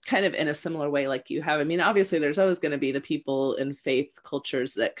faith kind of in a similar way like you have? I mean, obviously there's always going to be the people in faith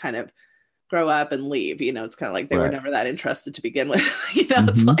cultures that kind of grow up and leave. It's kind of like they were never that interested to begin with.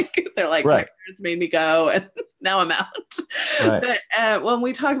 It's like they're like, my parents made me go and now I'm out. But when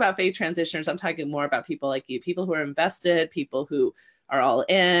we talk about faith transitioners, I'm talking more about people like you, people who are invested, people who are all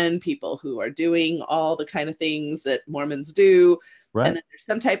in, people who are doing all the kind of things that Mormons do. And then there's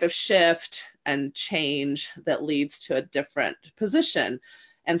some type of shift and change that leads to a different position.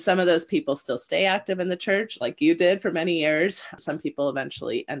 And some of those people still stay active in the church like you did for many years. Some people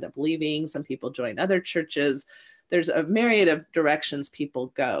eventually end up leaving. Some people join other churches. There's a myriad of directions people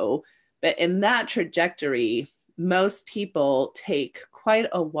go. But in that trajectory, most people take quite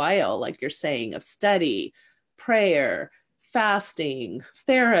a while, like you're saying, of study, prayer, fasting,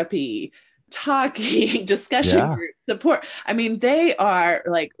 therapy, talking, discussion group, support. I mean, they are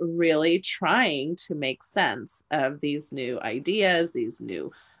like really trying to make sense of these new ideas, these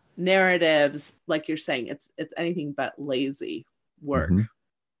new narratives. Like you're saying, it's anything but lazy work.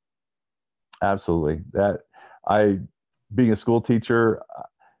 Absolutely. Being a school teacher,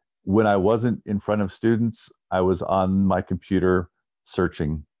 when I wasn't in front of students, I was on my computer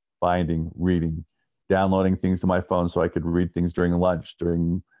searching, finding, reading, downloading things to my phone so I could read things during lunch,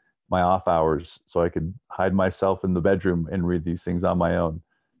 during my off hours, so I could hide myself in the bedroom and read these things on my own.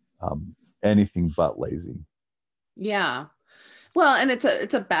 Anything but lazy. Yeah. Well, and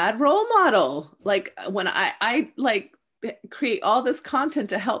it's a bad role model. Like when I like create all this content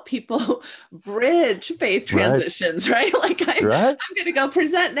to help people bridge faith transitions, right? Like I'm going to go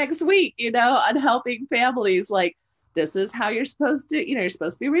present next week, on helping families. Like, this is how you're supposed to, you're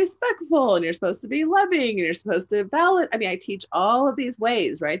supposed to be respectful and you're supposed to be loving and you're supposed to validate. I mean, I teach all of these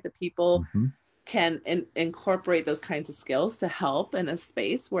ways, right? That people can incorporate those kinds of skills to help in a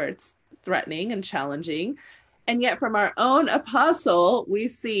space where it's threatening and challenging. And yet from our own apostle, we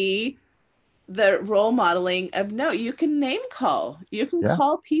see the role modeling of, no, you can name call, you can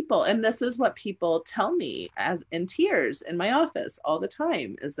call people. And this is what people tell me as in tears in my office all the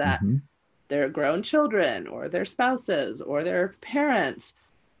time, is that their grown children or their spouses or their parents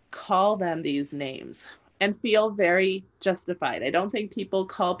call them these names and feel very justified. I don't think people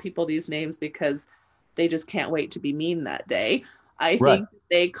call people these names because they just can't wait to be mean that day. I think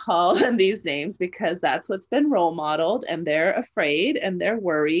they call them these names because that's what's been role modeled, and they're afraid and they're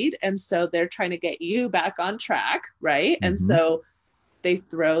worried. And so they're trying to get you back on track, right? And so they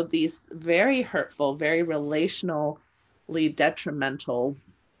throw these very hurtful, very relationally detrimental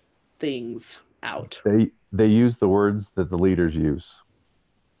things out. They use the words that the leaders use.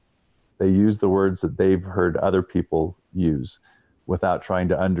 They use the words that they've heard other people use without trying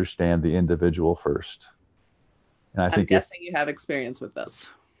to understand the individual first. And I'm guessing you have experience with this.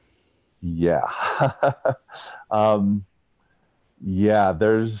 Yeah. I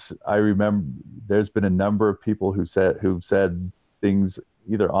remember there's been a number of people who've said things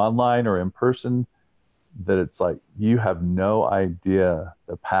either online or in person that it's like, you have no idea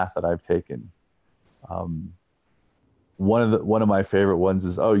the path that I've taken. One of my favorite ones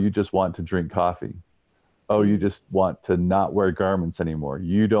is, oh, you just want to drink coffee. Oh, you just want to not wear garments anymore.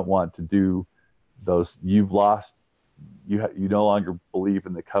 You don't want to do those. You've lost. You no longer believe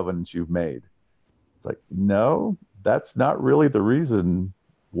in the covenants you've made. It's like, no, that's not really the reason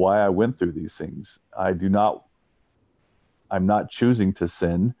why I went through these things. I'm not choosing to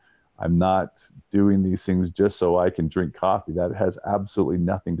sin. I'm not doing these things just so I can drink coffee. That has absolutely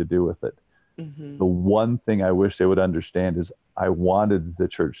nothing to do with it. The one thing I wish they would understand is I wanted the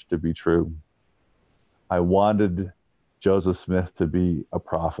church to be true. I wanted Joseph Smith to be a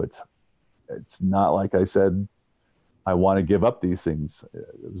prophet. It's not like I said, I want to give up these things.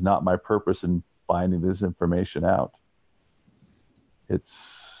 It was not my purpose in finding this information out.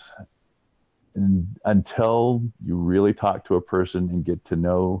 Until you really talk to a person and get to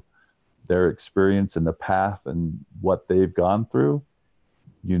know their experience and the path and what they've gone through,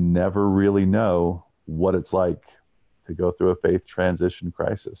 you never really know what it's like to go through a faith transition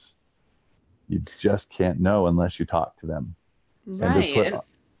crisis. You just can't know unless you talk to them. Right.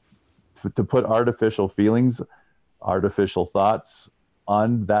 And to put artificial feelings, artificial thoughts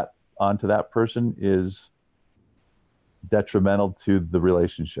onto that person is detrimental to the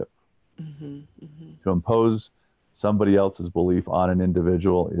relationship. To impose somebody else's belief on an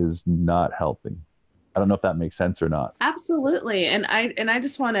individual is not healthy. I don't know if that makes sense or not. Absolutely. And I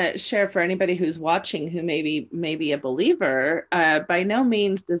just want to share for anybody who's watching who maybe a believer, by no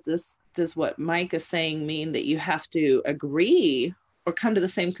means does what Mike is saying mean that you have to agree or come to the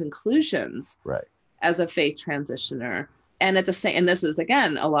same conclusions right. as a faith transitioner. And at the same, and this is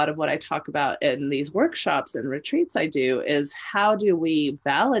again a lot of what I talk about in these workshops and retreats I do, is how do we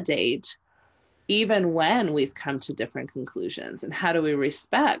validate even when we've come to different conclusions, and how do we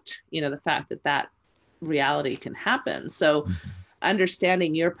respect, the fact that that reality can happen. So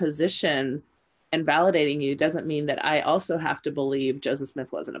understanding your position and validating you doesn't mean that I also have to believe Joseph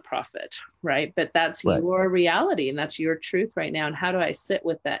Smith wasn't a prophet, right? But that's Right. your reality and that's your truth right now. And how do I sit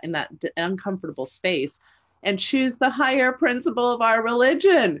with that in that uncomfortable space and choose the higher principle of our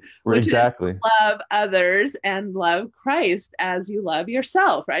religion, which is to love others and love Christ as you love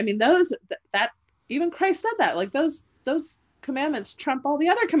yourself, right? I mean, that even Christ said that, like those commandments trump all the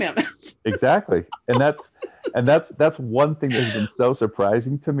other commandments. Exactly. And that's one thing that has been so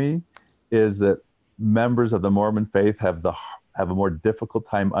surprising to me, is that members of the Mormon faith have a more difficult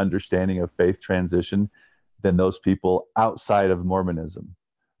time understanding of faith transition than those people outside of Mormonism.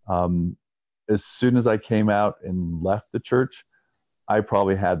 As soon as I came out and left the church, I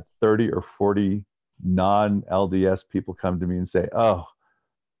probably had 30 or 40 non-LDS people come to me and say, "Oh,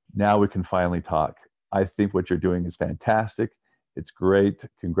 now we can finally talk. I think what you're doing is fantastic. It's great.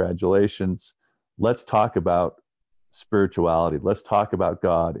 Congratulations. Let's talk about spirituality. Let's talk about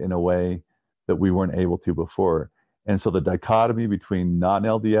God in a way that we weren't able to before." And so the dichotomy between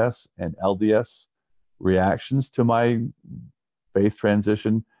non-LDS and LDS reactions to my faith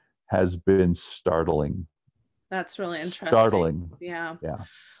transition has been startling. That's really interesting. Startling. Yeah. Yeah.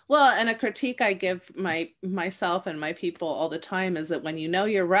 Well, and a critique I give myself and my people all the time is that when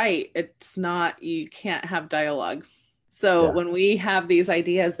you're right, you can't have dialogue. So when we have these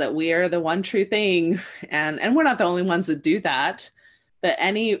ideas that we are the one true thing, and we're not the only ones that do that, but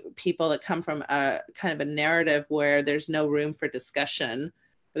any people that come from a kind of a narrative where there's no room for discussion,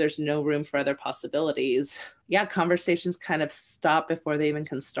 where there's no room for other possibilities, conversations kind of stop before they even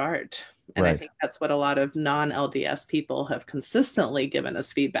can start. And I think that's what a lot of non-LDS people have consistently given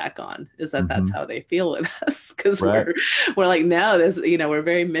us feedback on, is that that's how they feel with us. Because we're like, no, this, we're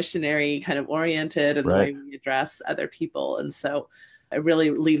very missionary kind of oriented in the way we address other people. And so it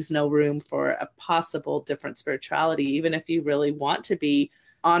really leaves no room for a possible different spirituality. Even if you really want to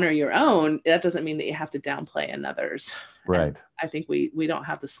honor your own, that doesn't mean that you have to downplay another's. Right. And I think we don't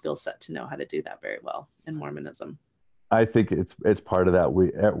have the skill set to know how to do that very well in Mormonism. I think it's part of that.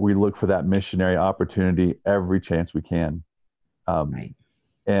 We look for that missionary opportunity every chance we can.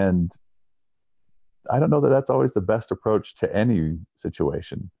 And I don't know that that's always the best approach to any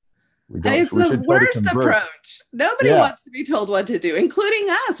situation. It's the worst approach. Nobody wants to be told what to do, including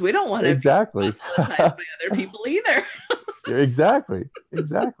us. We don't want to be proselytized by other people either. Exactly.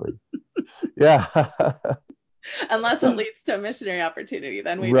 Yeah. Unless it leads to a missionary opportunity,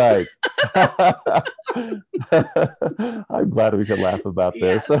 then we right. I'm glad we could laugh about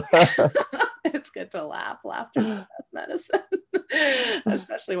this. It's good to laugh. Laughter's the best medicine,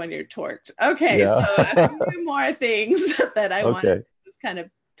 especially when you're torqued. Okay, so a few more things that I want to just kind of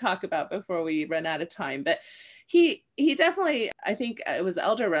talk about before we run out of time. But he definitely, I think it was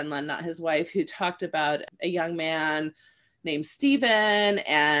Elder Redlund, not his wife, who talked about a young man named Stephen,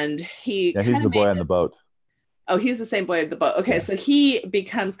 and he's the boy on the boat. Oh, he's the same boy at the boat. Okay, so he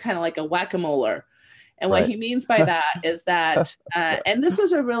becomes kind of like a whack-a-moler. And what he means by that is that, and this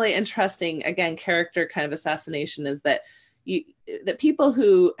was a really interesting, again, character kind of assassination, is that that people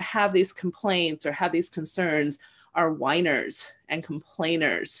who have these complaints or have these concerns are whiners and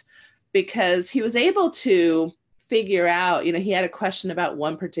complainers, because he was able to figure out, he had a question about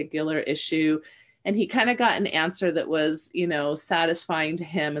one particular issue, and he kind of got an answer that was, satisfying to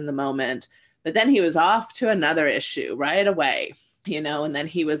him in the moment. But then he was off to another issue right away, and then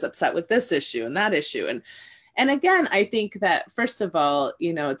he was upset with this issue and that issue. And again, I think that first of all,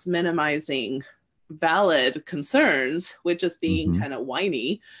 it's minimizing valid concerns with just being kind of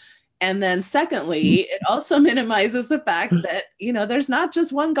whiny. And then secondly, it also minimizes the fact that, there's not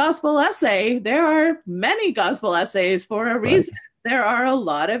just one gospel essay. There are many gospel essays for a reason. There are a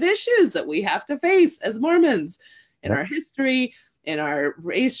lot of issues that we have to face as Mormons in our history, in our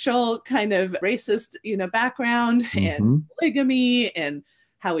racial kind of racist, background, and polygamy, and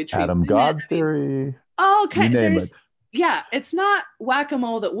how we treat Adam God theory. It's not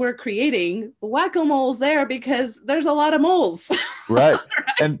whack-a-mole that we're creating. Whack-a-mole's there because there's a lot of moles. Right.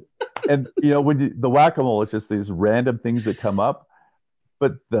 And when the whack-a-mole is just these random things that come up,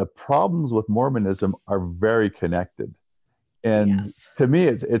 but the problems with Mormonism are very connected. And to me,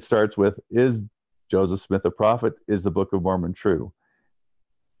 it starts with, is Joseph Smith a prophet? Is the Book of Mormon true?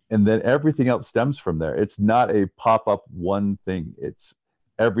 And then everything else stems from there. It's not a pop-up one thing. It's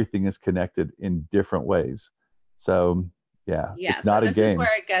everything is connected in different ways. So it's not a game. This is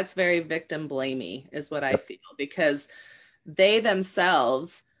where it gets very victim blamey, is what I feel, because they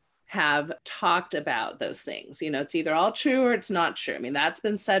themselves have talked about those things. It's either all true or it's not true. I mean, that's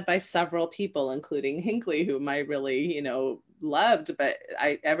been said by several people, including Hinckley, whom I really, loved. But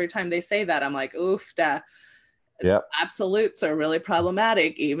every time they say that, I'm like, oof, da. Yep. Absolutes are really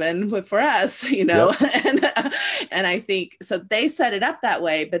problematic, even for us, Yep. and I think so. They set it up that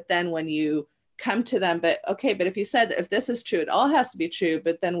way, but then when you come to them, but if you said, if this is true, it all has to be true,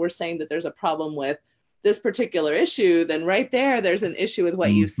 but then we're saying that there's a problem with this particular issue, then right there's an issue with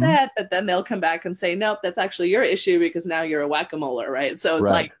what you said, but then they'll come back and say, nope, that's actually your issue because now you're a whack-a-mole, right? So it's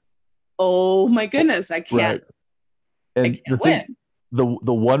like, oh my goodness, I can't, and I can't the win. thing,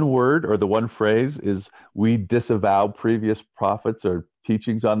 the one word or the one phrase is, we disavow previous prophets or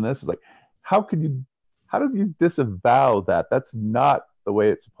teachings on this. It's like, how does you disavow that? That's not the way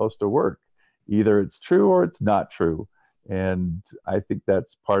it's supposed to work. Either it's true or it's not true. And I think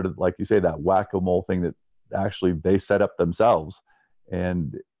that's part of, like you say, that whack-a-mole thing that actually they set up themselves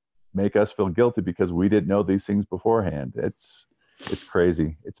and make us feel guilty because we didn't know these things beforehand. It's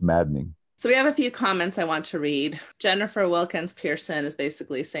crazy. It's maddening. So we have a few comments I want to read. Jennifer Wilkins Pearson is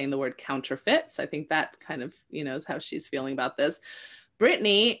basically saying the word counterfeit. So I think that kind of, is how she's feeling about this.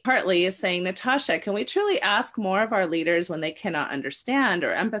 Brittany Hartley is saying, Natasha, can we truly ask more of our leaders when they cannot understand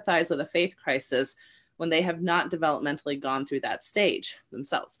or empathize with a faith crisis when they have not developmentally gone through that stage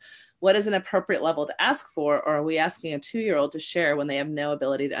themselves? What is an appropriate level to ask for, or are we asking a 2-year-old to share when they have no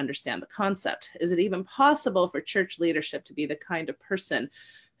ability to understand the concept? Is it even possible for church leadership to be the kind of person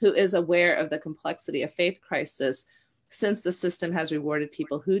who is aware of the complexity of faith crisis, since the system has rewarded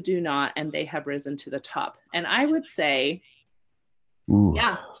people who do not, and they have risen to the top? And I would say,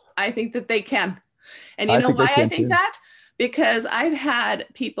 yeah, I think that they can. And you know why I think that? Because I've had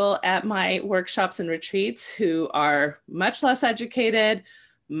people at my workshops and retreats who are much less educated,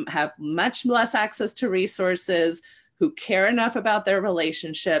 have much less access to resources, who care enough about their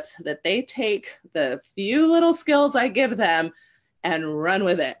relationships that they take the few little skills I give them and run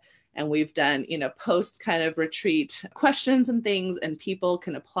with it. And we've done, post kind of retreat questions and things, and people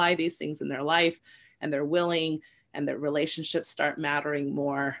can apply these things in their life, and they're willing, and their relationships start mattering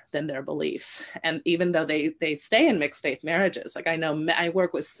more than their beliefs. And even though they stay in mixed faith marriages, like I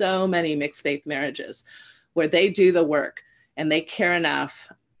work with so many mixed faith marriages where they do the work and they care enough,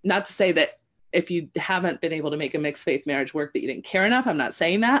 not to say that if you haven't been able to make a mixed faith marriage work that you didn't care enough. I'm not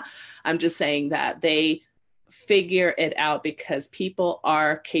saying that. I'm just saying that they figure it out because people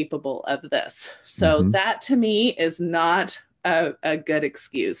are capable of this. So that to me is not a good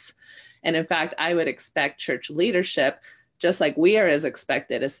excuse. And in fact, I would expect church leadership, just like we are as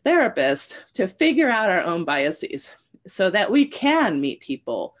expected as therapists, to figure out our own biases so that we can meet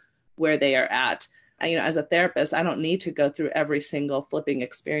people where they are at. As a therapist, I don't need to go through every single flipping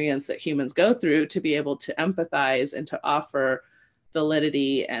experience that humans go through to be able to empathize and to offer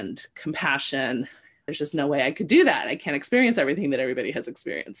validity and compassion. There's just no way I could do that. I can't experience everything that everybody has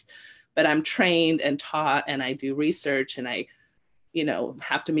experienced, but I'm trained and taught, and I do research, and I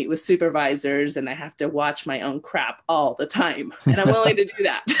have to meet with supervisors, and I have to watch my own crap all the time. And I'm willing to do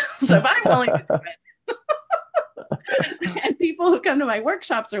that. So if I'm willing to do it, and people who come to my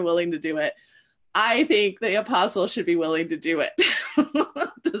workshops are willing to do it, I think the apostle should be willing to do it.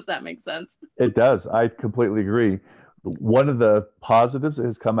 Does that make sense? It does. I completely agree. One of the positives that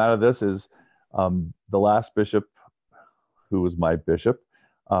has come out of this is the last bishop, who was my bishop,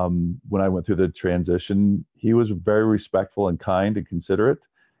 when I went through the transition, he was very respectful and kind and considerate.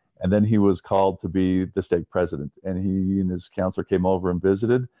 And then he was called to be the stake president. And he and his counselor came over and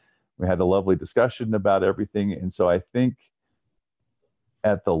visited. We had a lovely discussion about everything. And so I think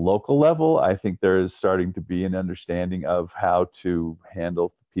at the local level, I think there is starting to be an understanding of how to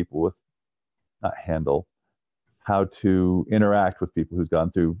handle people with, how to interact with people who's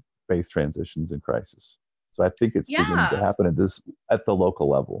gone through faith transitions and crisis. So I think it's beginning to happen at the local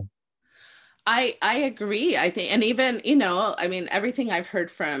level. I agree. I think, and even, everything I've heard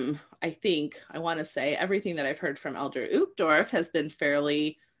from, everything that I've heard from Elder Uchtdorf has been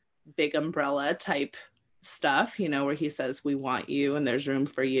fairly big umbrella type stuff, where he says, we want you and there's room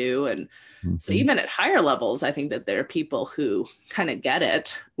for you. And so even at higher levels, I think that there are people who kind of get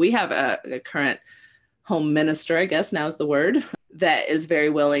it. We have a current home minister, I guess now is the word, that is very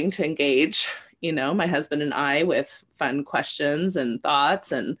willing to engage, my husband and I with fun questions and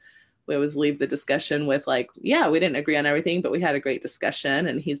thoughts. And we always leave the discussion with we didn't agree on everything, but we had a great discussion.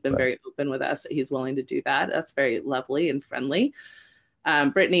 And he's been very open with us that he's willing to do that. That's very lovely and friendly.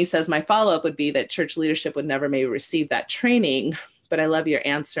 Brittany says, my follow-up would be that church leadership would never maybe receive that training, but I love your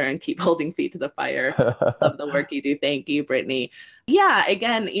answer and keep holding feet to the fire. Love the work you do. Thank you, Brittany. Yeah,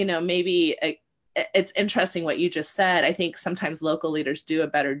 again, maybe it's interesting what you just said. I think sometimes local leaders do a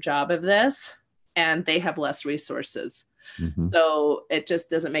better job of this and they have less resources. Mm-hmm. So it just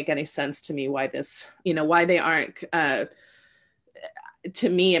doesn't make any sense to me why why they aren't, to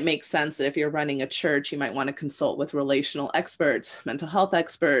me, it makes sense that if you're running a church, you might want to consult with relational experts, mental health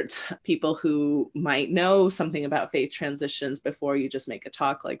experts, people who might know something about faith transitions before you just make a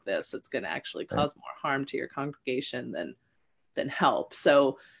talk like this. It's going to actually cause more harm to your congregation than help.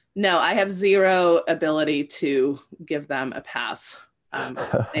 So no, I have zero ability to give them a pass.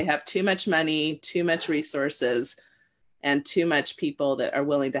 They have too much money, too much resources, and too much people that are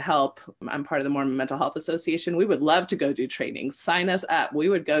willing to help. I'm part of the Mormon Mental Health Association. We would love to go do trainings. Sign us up. We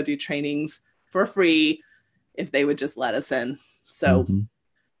would go do trainings for free if they would just let us in. So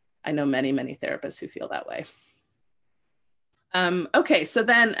I know many, many therapists who feel that way. Okay, so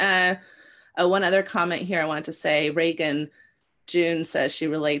then one other comment here I wanted to say. Reagan June says she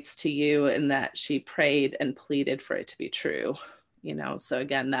relates to you in that she prayed and pleaded for it to be true. So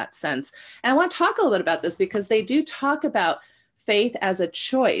again, that sense. And I want to talk a little bit about this because they do talk about faith as a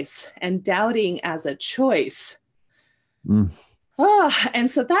choice and doubting as a choice. And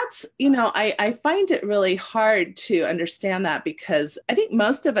so that's, I find it really hard to understand that because I think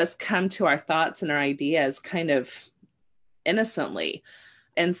most of us come to our thoughts and our ideas kind of innocently.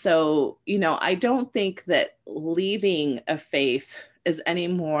 And so, I don't think that leaving a faith is any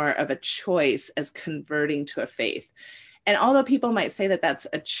more of a choice as converting to a faith. And although people might say that that's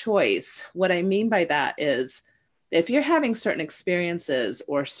a choice, what I mean by that is if you're having certain experiences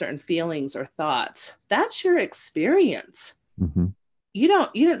or certain feelings or thoughts, that's your experience. You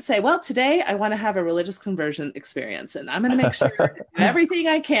didn't say, well, today I want to have a religious conversion experience and I'm going to make sure to do everything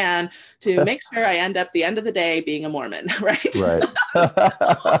I can to make sure I end up the end of the day being a Mormon, right? Right.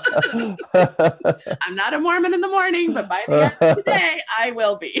 I'm not a Mormon in the morning, but by the end of the day, I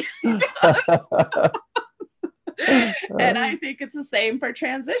will be. And I think it's the same for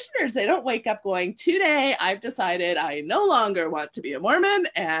transitioners. They don't wake up going, today I've decided I no longer want to be a Mormon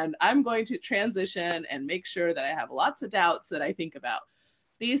and I'm going to transition and make sure that I have lots of doubts that I think about.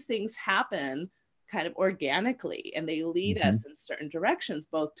 These things happen kind of organically and they lead us in certain directions,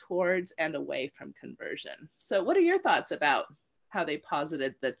 both towards and away from conversion. So what are your thoughts about how they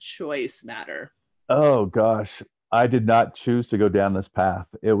posited the choice matter? Oh, gosh. I did not choose to go down this path.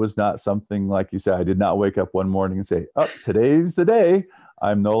 It was not something, like you said, I did not wake up one morning and say, oh, today's the day.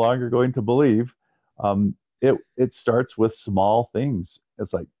 I'm no longer going to believe. It starts with small things.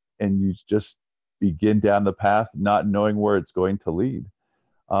 It's like, and you just begin down the path, not knowing where it's going to lead.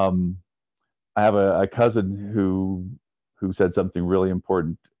 I have a cousin who said something really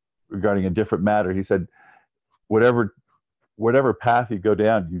important regarding a different matter. He said, whatever path you go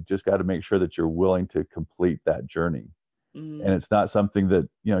down, you've just got to make sure that you're willing to complete that journey. And it's not something that,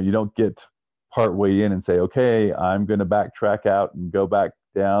 you don't get part way in and say, okay, I'm going to backtrack out and go back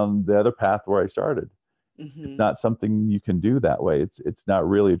down the other path where I started. It's not something you can do that way. It's not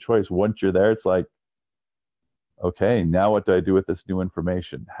really a choice. Once you're there, it's like, okay, now what do I do with this new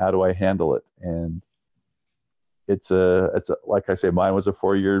information? How do I handle it? And it's like I say, mine was a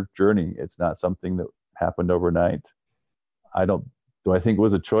 4-year journey. It's not something that happened overnight. Do I think it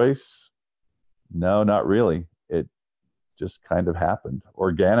was a choice? No, not really. It just kind of happened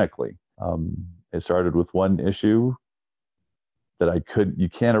organically. It started with one issue that you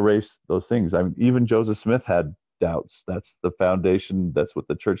can't erase those things. I mean, even Joseph Smith had doubts. That's the foundation. That's what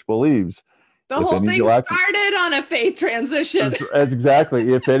the church believes. The whole thing started on a faith transition.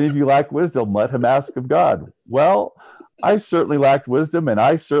 Exactly. If any of you lack wisdom, let him ask of God. Well, I certainly lacked wisdom, and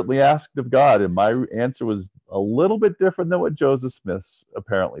I certainly asked of God, and my answer was a little bit different than what Joseph Smith's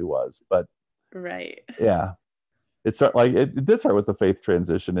apparently was. But right, yeah, it did start with the faith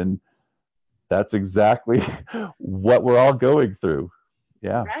transition, and that's exactly what we're all going through.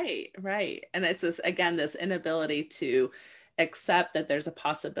 Yeah, right, and it's this inability to accept that there's a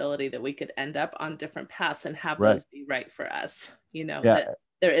possibility that we could end up on different paths and have those be right for us. That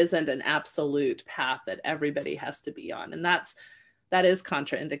there isn't an absolute path that everybody has to be on. And that is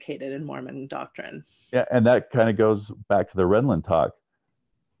contraindicated in Mormon doctrine. Yeah, and that kind of goes back to the Redlund talk.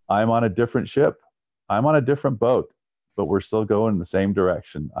 I'm on a different ship. I'm on a different boat, but we're still going in the same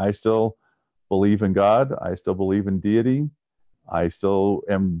direction. I still believe in God. I still believe in deity. I still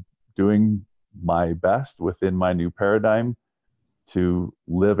am doing my best within my new paradigm to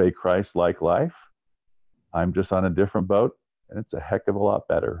live a Christ-like life. I'm just on a different boat. And it's a heck of a lot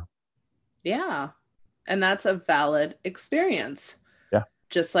better. Yeah. And that's a valid experience. Yeah.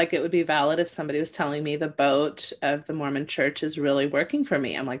 Just like it would be valid if somebody was telling me the boat of the Mormon church is really working for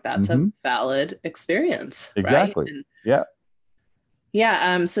me. I'm like, that's a valid experience. Exactly. Right? Yeah.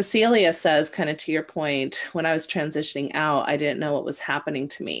 Yeah, Cecilia says, kind of to your point, when I was transitioning out, I didn't know what was happening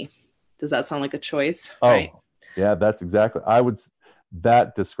to me. Does that sound like a choice? Right. Oh, yeah, that's exactly.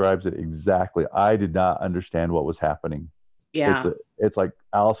 That describes it exactly. I did not understand what was happening. It's Yeah, a, it's like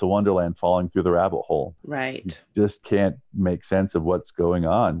Alice in Wonderland falling through the rabbit hole. You right. just can't make sense of what's going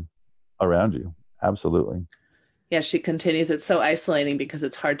on around you. Absolutely. Yeah, she continues, it's so isolating because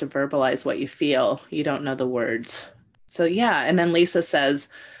it's hard to verbalize what you feel. You don't know the words. So, yeah. And then Lisa says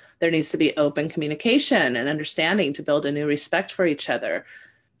there needs to be open communication and understanding to build a new respect for each other.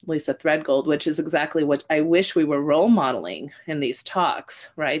 Lisa Threadgold, which is exactly what I wish we were role modeling in these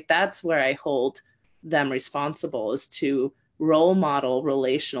talks, right? That's where I hold them responsible, is to role model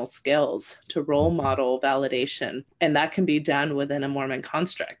relational skills, to role model validation. And that can be done within a Mormon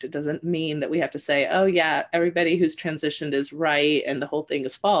construct. It doesn't mean that we have to say, oh, yeah, everybody who's transitioned is right and the whole thing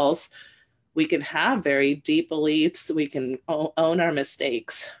is false. We can have very deep beliefs. We can own our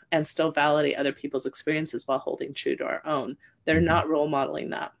mistakes and still validate other people's experiences while holding true to our own. They're not role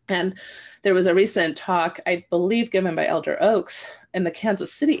modeling that. And there was a recent talk, I believe, given by Elder Oaks in the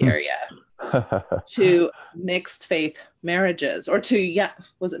Kansas City area to mixed faith marriages, or to, yeah,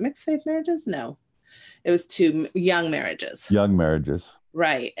 was it mixed faith marriages? No, it was to young marriages. Young marriages.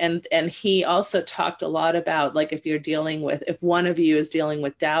 Right. And he also talked a lot about, like, if you're dealing with, if one of you is dealing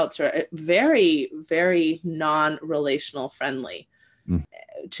with doubts, or very, very non-relational friendly, Mm.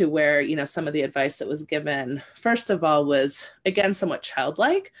 to where, you know, some of the advice that was given, first of all, was, again, somewhat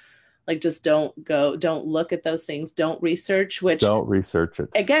childlike. Like, just don't look at those things, don't research, which, Don't research it.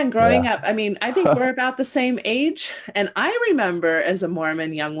 again, growing up, I mean, I think we're about the same age. And I remember as a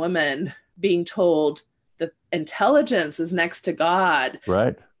Mormon young woman being told that intelligence is next to God.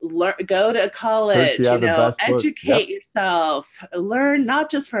 Right. Go to college, Search, yeah, the best book. educate yourself, learn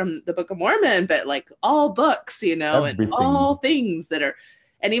not just from the Book of Mormon, but like all books, and Everything. all things that are,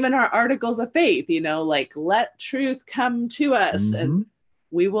 and even our articles of faith, like, let truth come to us, and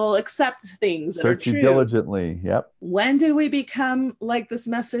we will accept things that are true. Search diligently. Yep. When did we become like this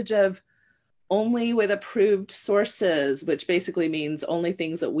message of only with approved sources, which basically means only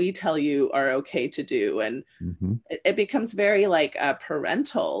things that we tell you are okay to do? And it becomes very like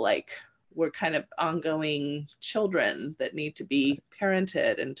parental, like we're kind of ongoing children that need to be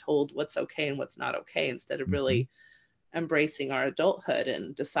parented and told what's okay and what's not okay, instead of really embracing our adulthood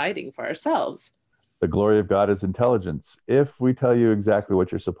and deciding for ourselves. The glory of God is intelligence. If we tell you exactly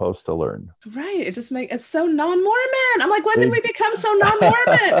what you're supposed to learn. Right. It just makes it so non-Mormon. I'm like, when did we become so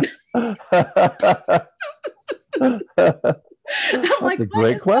non-Mormon? That's like, a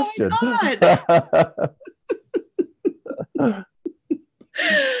great question.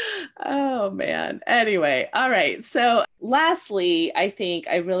 Oh, man. Anyway. All right. So lastly, I think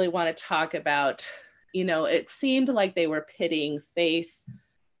I really want to talk about, it seemed like they were pitting faith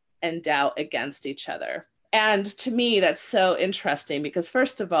and doubt against each other. And to me, that's so interesting because,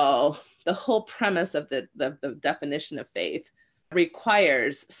 first of all, the whole premise of the definition of faith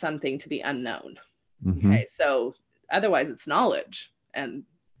requires something to be unknown. Okay, so otherwise it's knowledge. And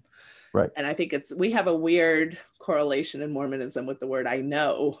right. And I think we have a weird correlation in Mormonism with the word I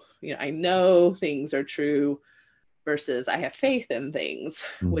know. I know things are true versus I have faith in things,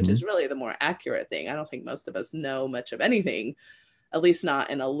 which is really the more accurate thing. I don't think most of us know much of anything, at least not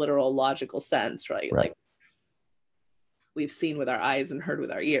in a literal logical sense, right? Like we've seen with our eyes and heard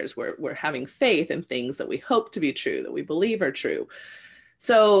with our ears. We're having faith in things that we hope to be true, that we believe are true.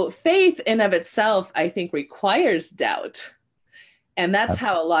 So faith in of itself, I think, requires doubt. And that's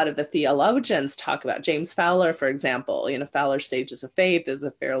how a lot of the theologians talk about. James Fowler, for example, Fowler's Stages of Faith is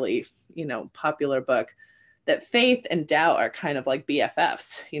a fairly, popular book, that faith and doubt are kind of like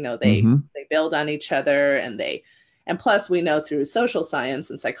BFFs. They build on each other, and plus we know through social science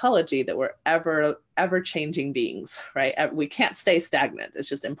and psychology that we're ever changing beings, right? We can't stay stagnant. It's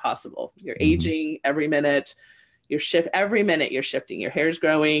just impossible. You're aging every minute. Every minute you're shifting. Your hair's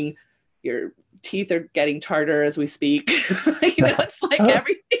growing. Your teeth are getting tartar as we speak. It's like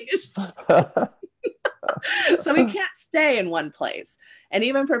everything is. So we can't stay in one place. And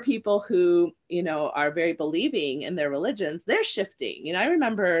even for people who, are very believing in their religions, they're shifting. I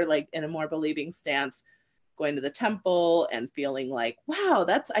remember, like, in a more believing stance, going to the temple and feeling like, wow,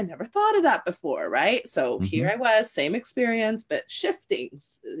 I never thought of that before, right? So here I was, same experience, but shifting,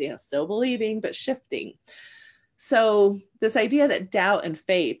 still believing, but shifting. So this idea that doubt and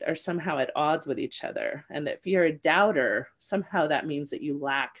faith are somehow at odds with each other, and that if you're a doubter, somehow that means that you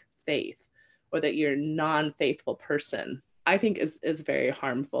lack faith, or that you're a non-faithful person, I think is very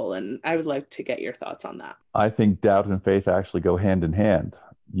harmful. And I would like to get your thoughts on that. I think doubt and faith actually go hand in hand.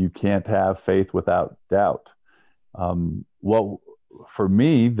 You can't have faith without doubt. What for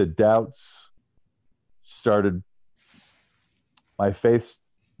me, the doubts started, my faith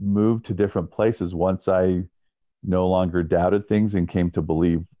moved to different places once I no longer doubted things and came to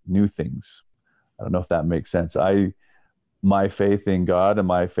believe new things. I don't know if that makes sense. My faith in God and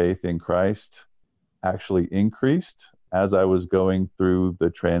my faith in Christ actually increased as I was going through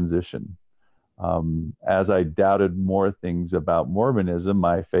the transition. As I doubted more things about Mormonism,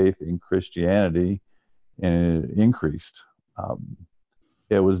 my faith in Christianity increased.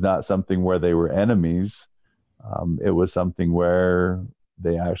 It was not something where they were enemies. It was something where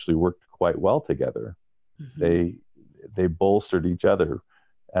they actually worked quite well together. Mm-hmm. They bolstered each other.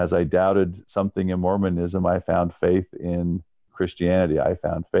 As I doubted something in Mormonism, I found faith in Christianity. I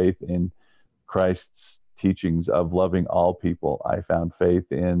found faith in Christ's teachings of loving all people. I found faith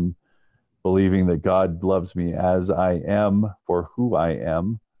in believing that God loves me as I am for who I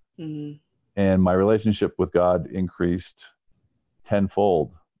am. Mm-hmm. And my relationship with God increased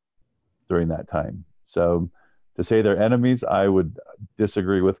tenfold during that time. So to say they're enemies, I would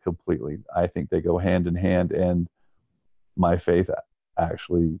disagree with completely. I think they go hand in hand, and my faith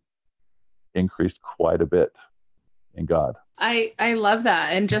actually increased quite a bit in God. I love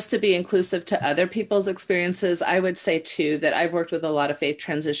that. And just to be inclusive to other people's experiences, I would say too that I've worked with a lot of faith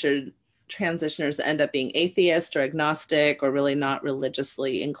transitioners that end up being atheist or agnostic or really not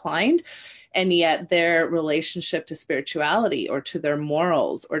religiously inclined. And yet their relationship to spirituality or to their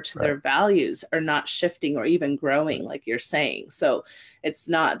morals or to their values are not shifting or even growing, like you're saying. So it's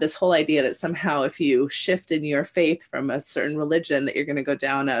not this whole idea that somehow if you shift in your faith from a certain religion that you're going to go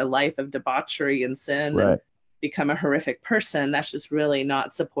down a life of debauchery and sin and become a horrific person. That's just really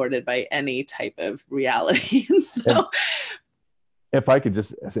not supported by any type of reality. And so if I could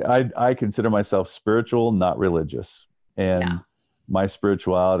just say, I consider myself spiritual, not religious. And my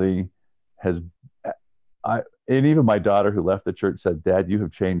spirituality and even my daughter who left the church said, "Dad, you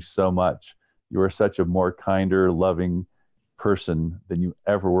have changed so much. You are such a more kinder, loving person than you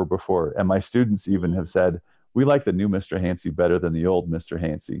ever were before." And my students even have said, "We like the new Mr. Hancey better than the old Mr.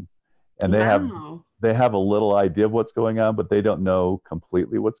 Hancey." And they have a little idea of what's going on, but they don't know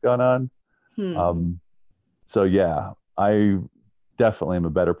completely what's going on. So yeah, I definitely am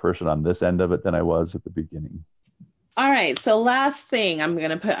a better person on this end of it than I was at the beginning. All right. So last thing I'm going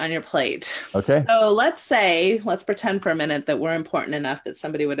to put on your plate. Okay. So let's pretend for a minute that we're important enough that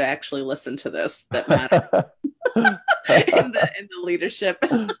somebody would actually listen to this that matters in the leadership.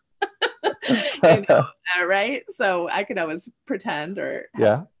 Right? So I could always pretend or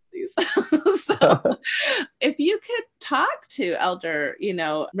so if you could talk to Elder,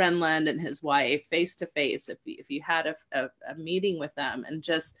 Redlund and his wife face to face, if you had a meeting with them and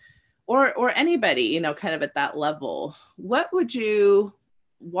just or anybody, kind of at that level, what would you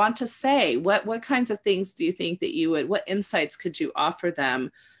want to say? What kinds of things do you think that what insights could you offer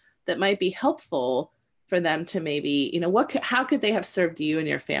them that might be helpful for them to maybe, how could they have served you and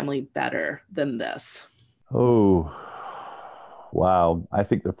your family better than this? Oh, wow. I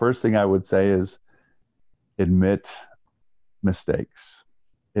think the first thing I would say is admit mistakes,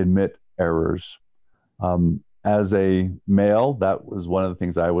 admit errors. As a male, that was one of the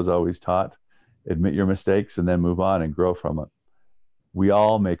things I was always taught. Admit your mistakes and then move on and grow from it. We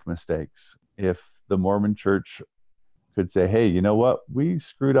all make mistakes. If the Mormon Church could say, "Hey, you know what? We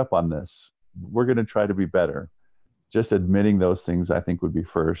screwed up on this. We're going to try to be better." Just admitting those things, I think, would be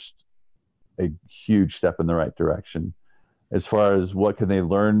first a huge step in the right direction. As far as what can they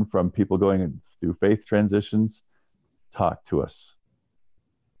learn from people going through faith transitions, talk to us.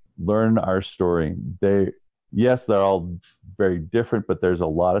 Learn our story. Yes, they're all very different, but there's a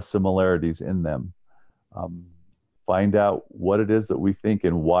lot of similarities in them. Find out what it is that we think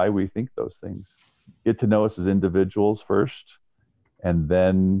and why we think those things. Get to know us as individuals first, and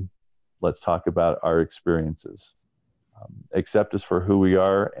then let's talk about our experiences. Accept us for who we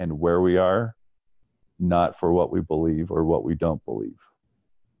are and where we are, not for what we believe or what we don't believe.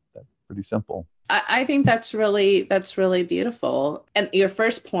 That's pretty simple. I think that's really beautiful. And your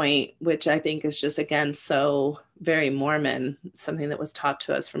first point, which I think is just, again, so very Mormon, something that was taught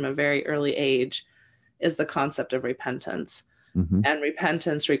to us from a very early age, is the concept of repentance. Mm-hmm. And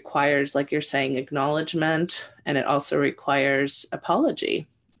repentance requires, like you're saying, acknowledgement, and it also requires apology,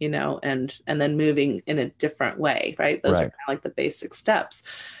 and then moving in a different way, right? Those are kind of like the basic steps.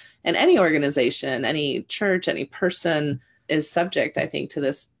 And any organization, any church, any person is subject, I think, to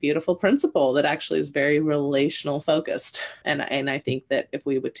this beautiful principle that actually is very relational focused. And I think that if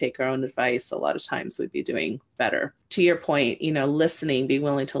we would take our own advice, a lot of times we'd be doing better. To your point, listening, being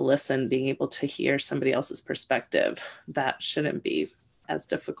willing to listen, being able to hear somebody else's perspective, that shouldn't be as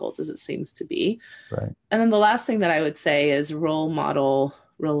difficult as it seems to be. Right. And then the last thing that I would say is role model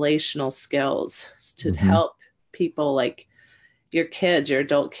relational skills to help people like your kids, your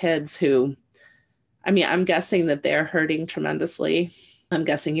adult kids who, I mean, I'm guessing that they're hurting tremendously. I'm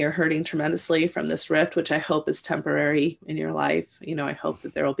guessing you're hurting tremendously from this rift, which I hope is temporary in your life. You know, I hope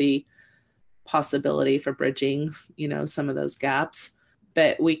that there will be possibility for bridging, you know, some of those gaps,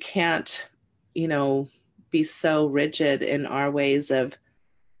 but we can't, you know, be so rigid in our ways of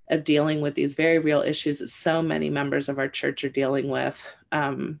dealing with these very real issues that so many members of our church are dealing with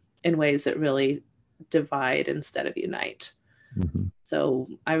in ways that really divide instead of unite. So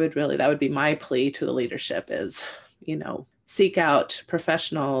I would really, that would be my plea to the leadership is, you know, seek out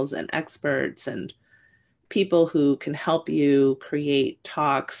professionals and experts and people who can help you create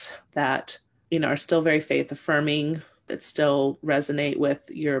talks that, you know, are still very faith affirming, that still resonate with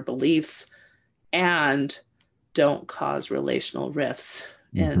your beliefs and don't cause relational rifts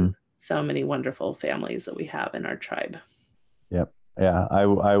in so many wonderful families that we have in our tribe. Yep. Yeah, I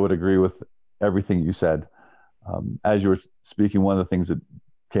would agree with everything you said. As you were speaking, one of the things that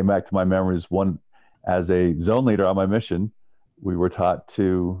came back to my memory is one, as a zone leader on my mission, we were taught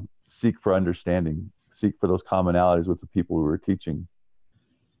to seek for understanding, seek for those commonalities with the people we were teaching.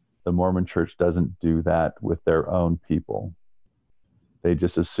 The Mormon church doesn't do that with their own people. They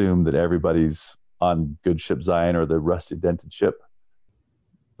just assume that everybody's on good ship Zion or the rusty dented ship,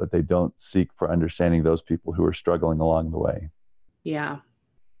 but they don't seek for understanding those people who are struggling along the way. Yeah.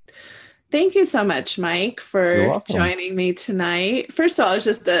 Thank you so much, Mike, for joining me tonight. First of all, it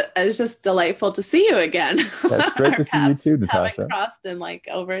was just delightful to see you again. That's great to see you too, Natasha. Haven't crossed in like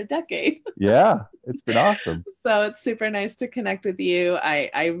over a decade. Yeah, it's been awesome. So it's super nice to connect with you.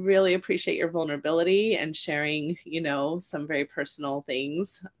 I really appreciate your vulnerability and sharing, you know, some very personal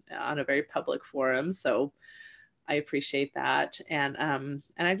things on a very public forum. So I appreciate that. And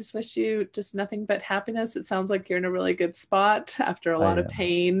I just wish you just nothing but happiness. It sounds like you're in a really good spot after a lot of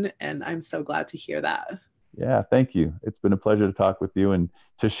pain. And I'm so glad to hear that. Yeah, thank you. It's been a pleasure to talk with you and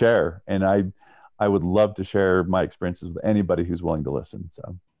to share. And I would love to share my experiences with anybody who's willing to listen.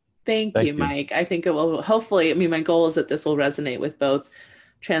 So thank you, Mike. I think it will hopefully, I mean, my goal is that this will resonate with both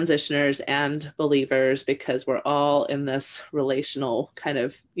transitioners and believers, because we're all in this relational kind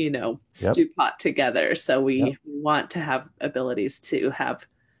of, you know, stew pot together. So we want to have abilities to have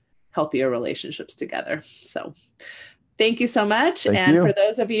healthier relationships together. So thank you so much. For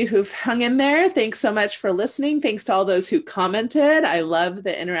those of you who've hung in there, thanks so much for listening. Thanks to all those who commented. I love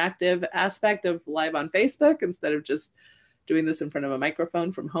the interactive aspect of live on Facebook instead of just doing this in front of a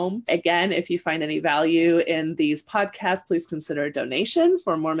microphone from home. Again, if you find any value in these podcasts, please consider a donation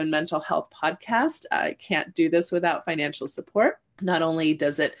for Mormon Mental Health Podcast. I can't do this without financial support. Not only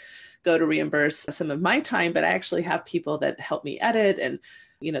does it go to reimburse some of my time, but I actually have people that help me edit, and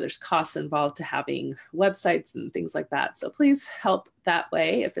you know, there's costs involved to having websites and things like that. So please help that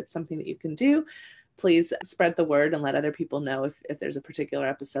way if it's something that you can do. Please spread the word and let other people know if there's a particular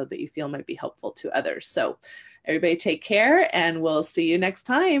episode that you feel might be helpful to others. So everybody take care, and we'll see you next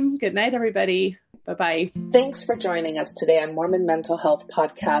time. Good night, everybody. Bye-bye. Thanks for joining us today on Mormon Mental Health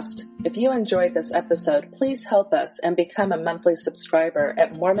Podcast. If you enjoyed this episode, please help us and become a monthly subscriber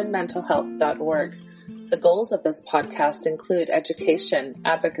at mormonmentalhealth.org. The goals of this podcast include education,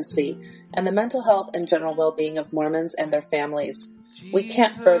 advocacy, and the mental health and general well-being of Mormons and their families. We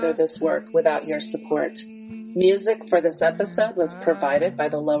can't further this work without your support. Music for this episode was provided by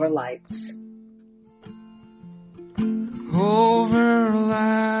the Lower Lights. Over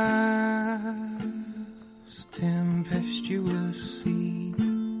life's tempestuous sea,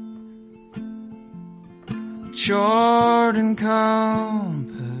 chart and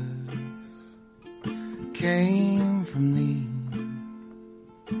compass came from thee.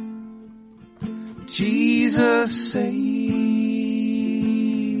 Jesus, Savior,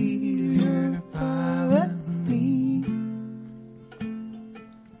 pilot me,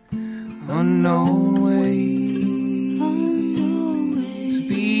 unknown ways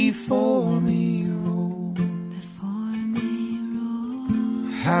before me roll,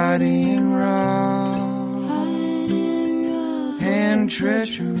 hiding rock and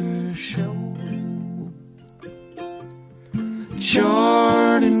treacherous show,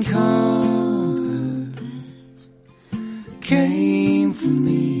 chart and compass came from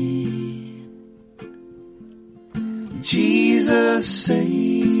thee. Jesus, Savior,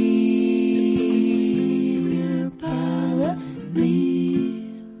 pilot me.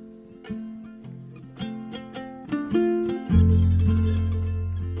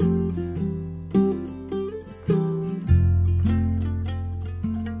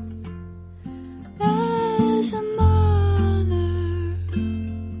 As a mother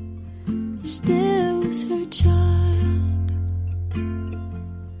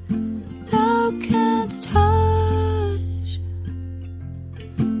thou canst touch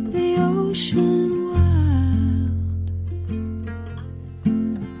the ocean wild,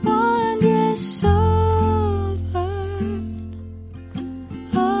 wondrous sovereign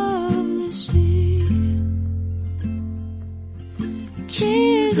of the sea.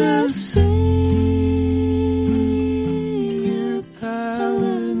 Jesus, Savior,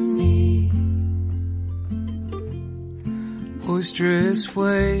 pilot me. Boisterous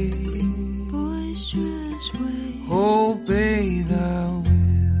wave, obey thy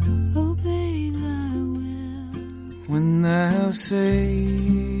will, when thou sayest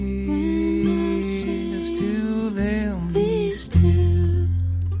to them, be still.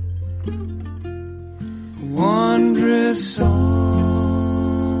 Wondrous sovereign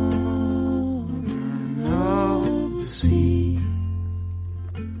of the sea,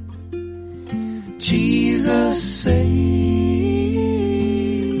 Jesus, Savior,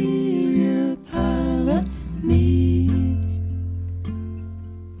 pilot me.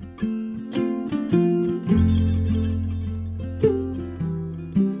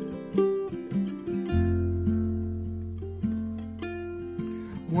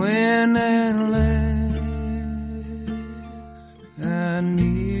 When at last I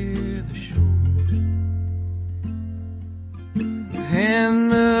near the shore, and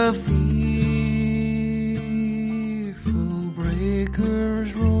the fearful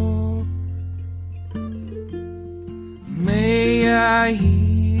breakers roar, may I hear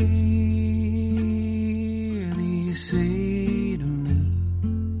thee say to me,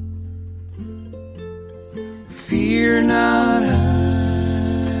 fear not, I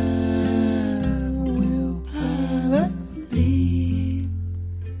will pilot thee.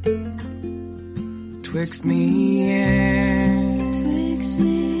 Twixt me and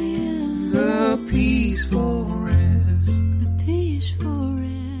the peaceful rest,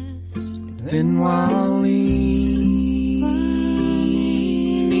 then while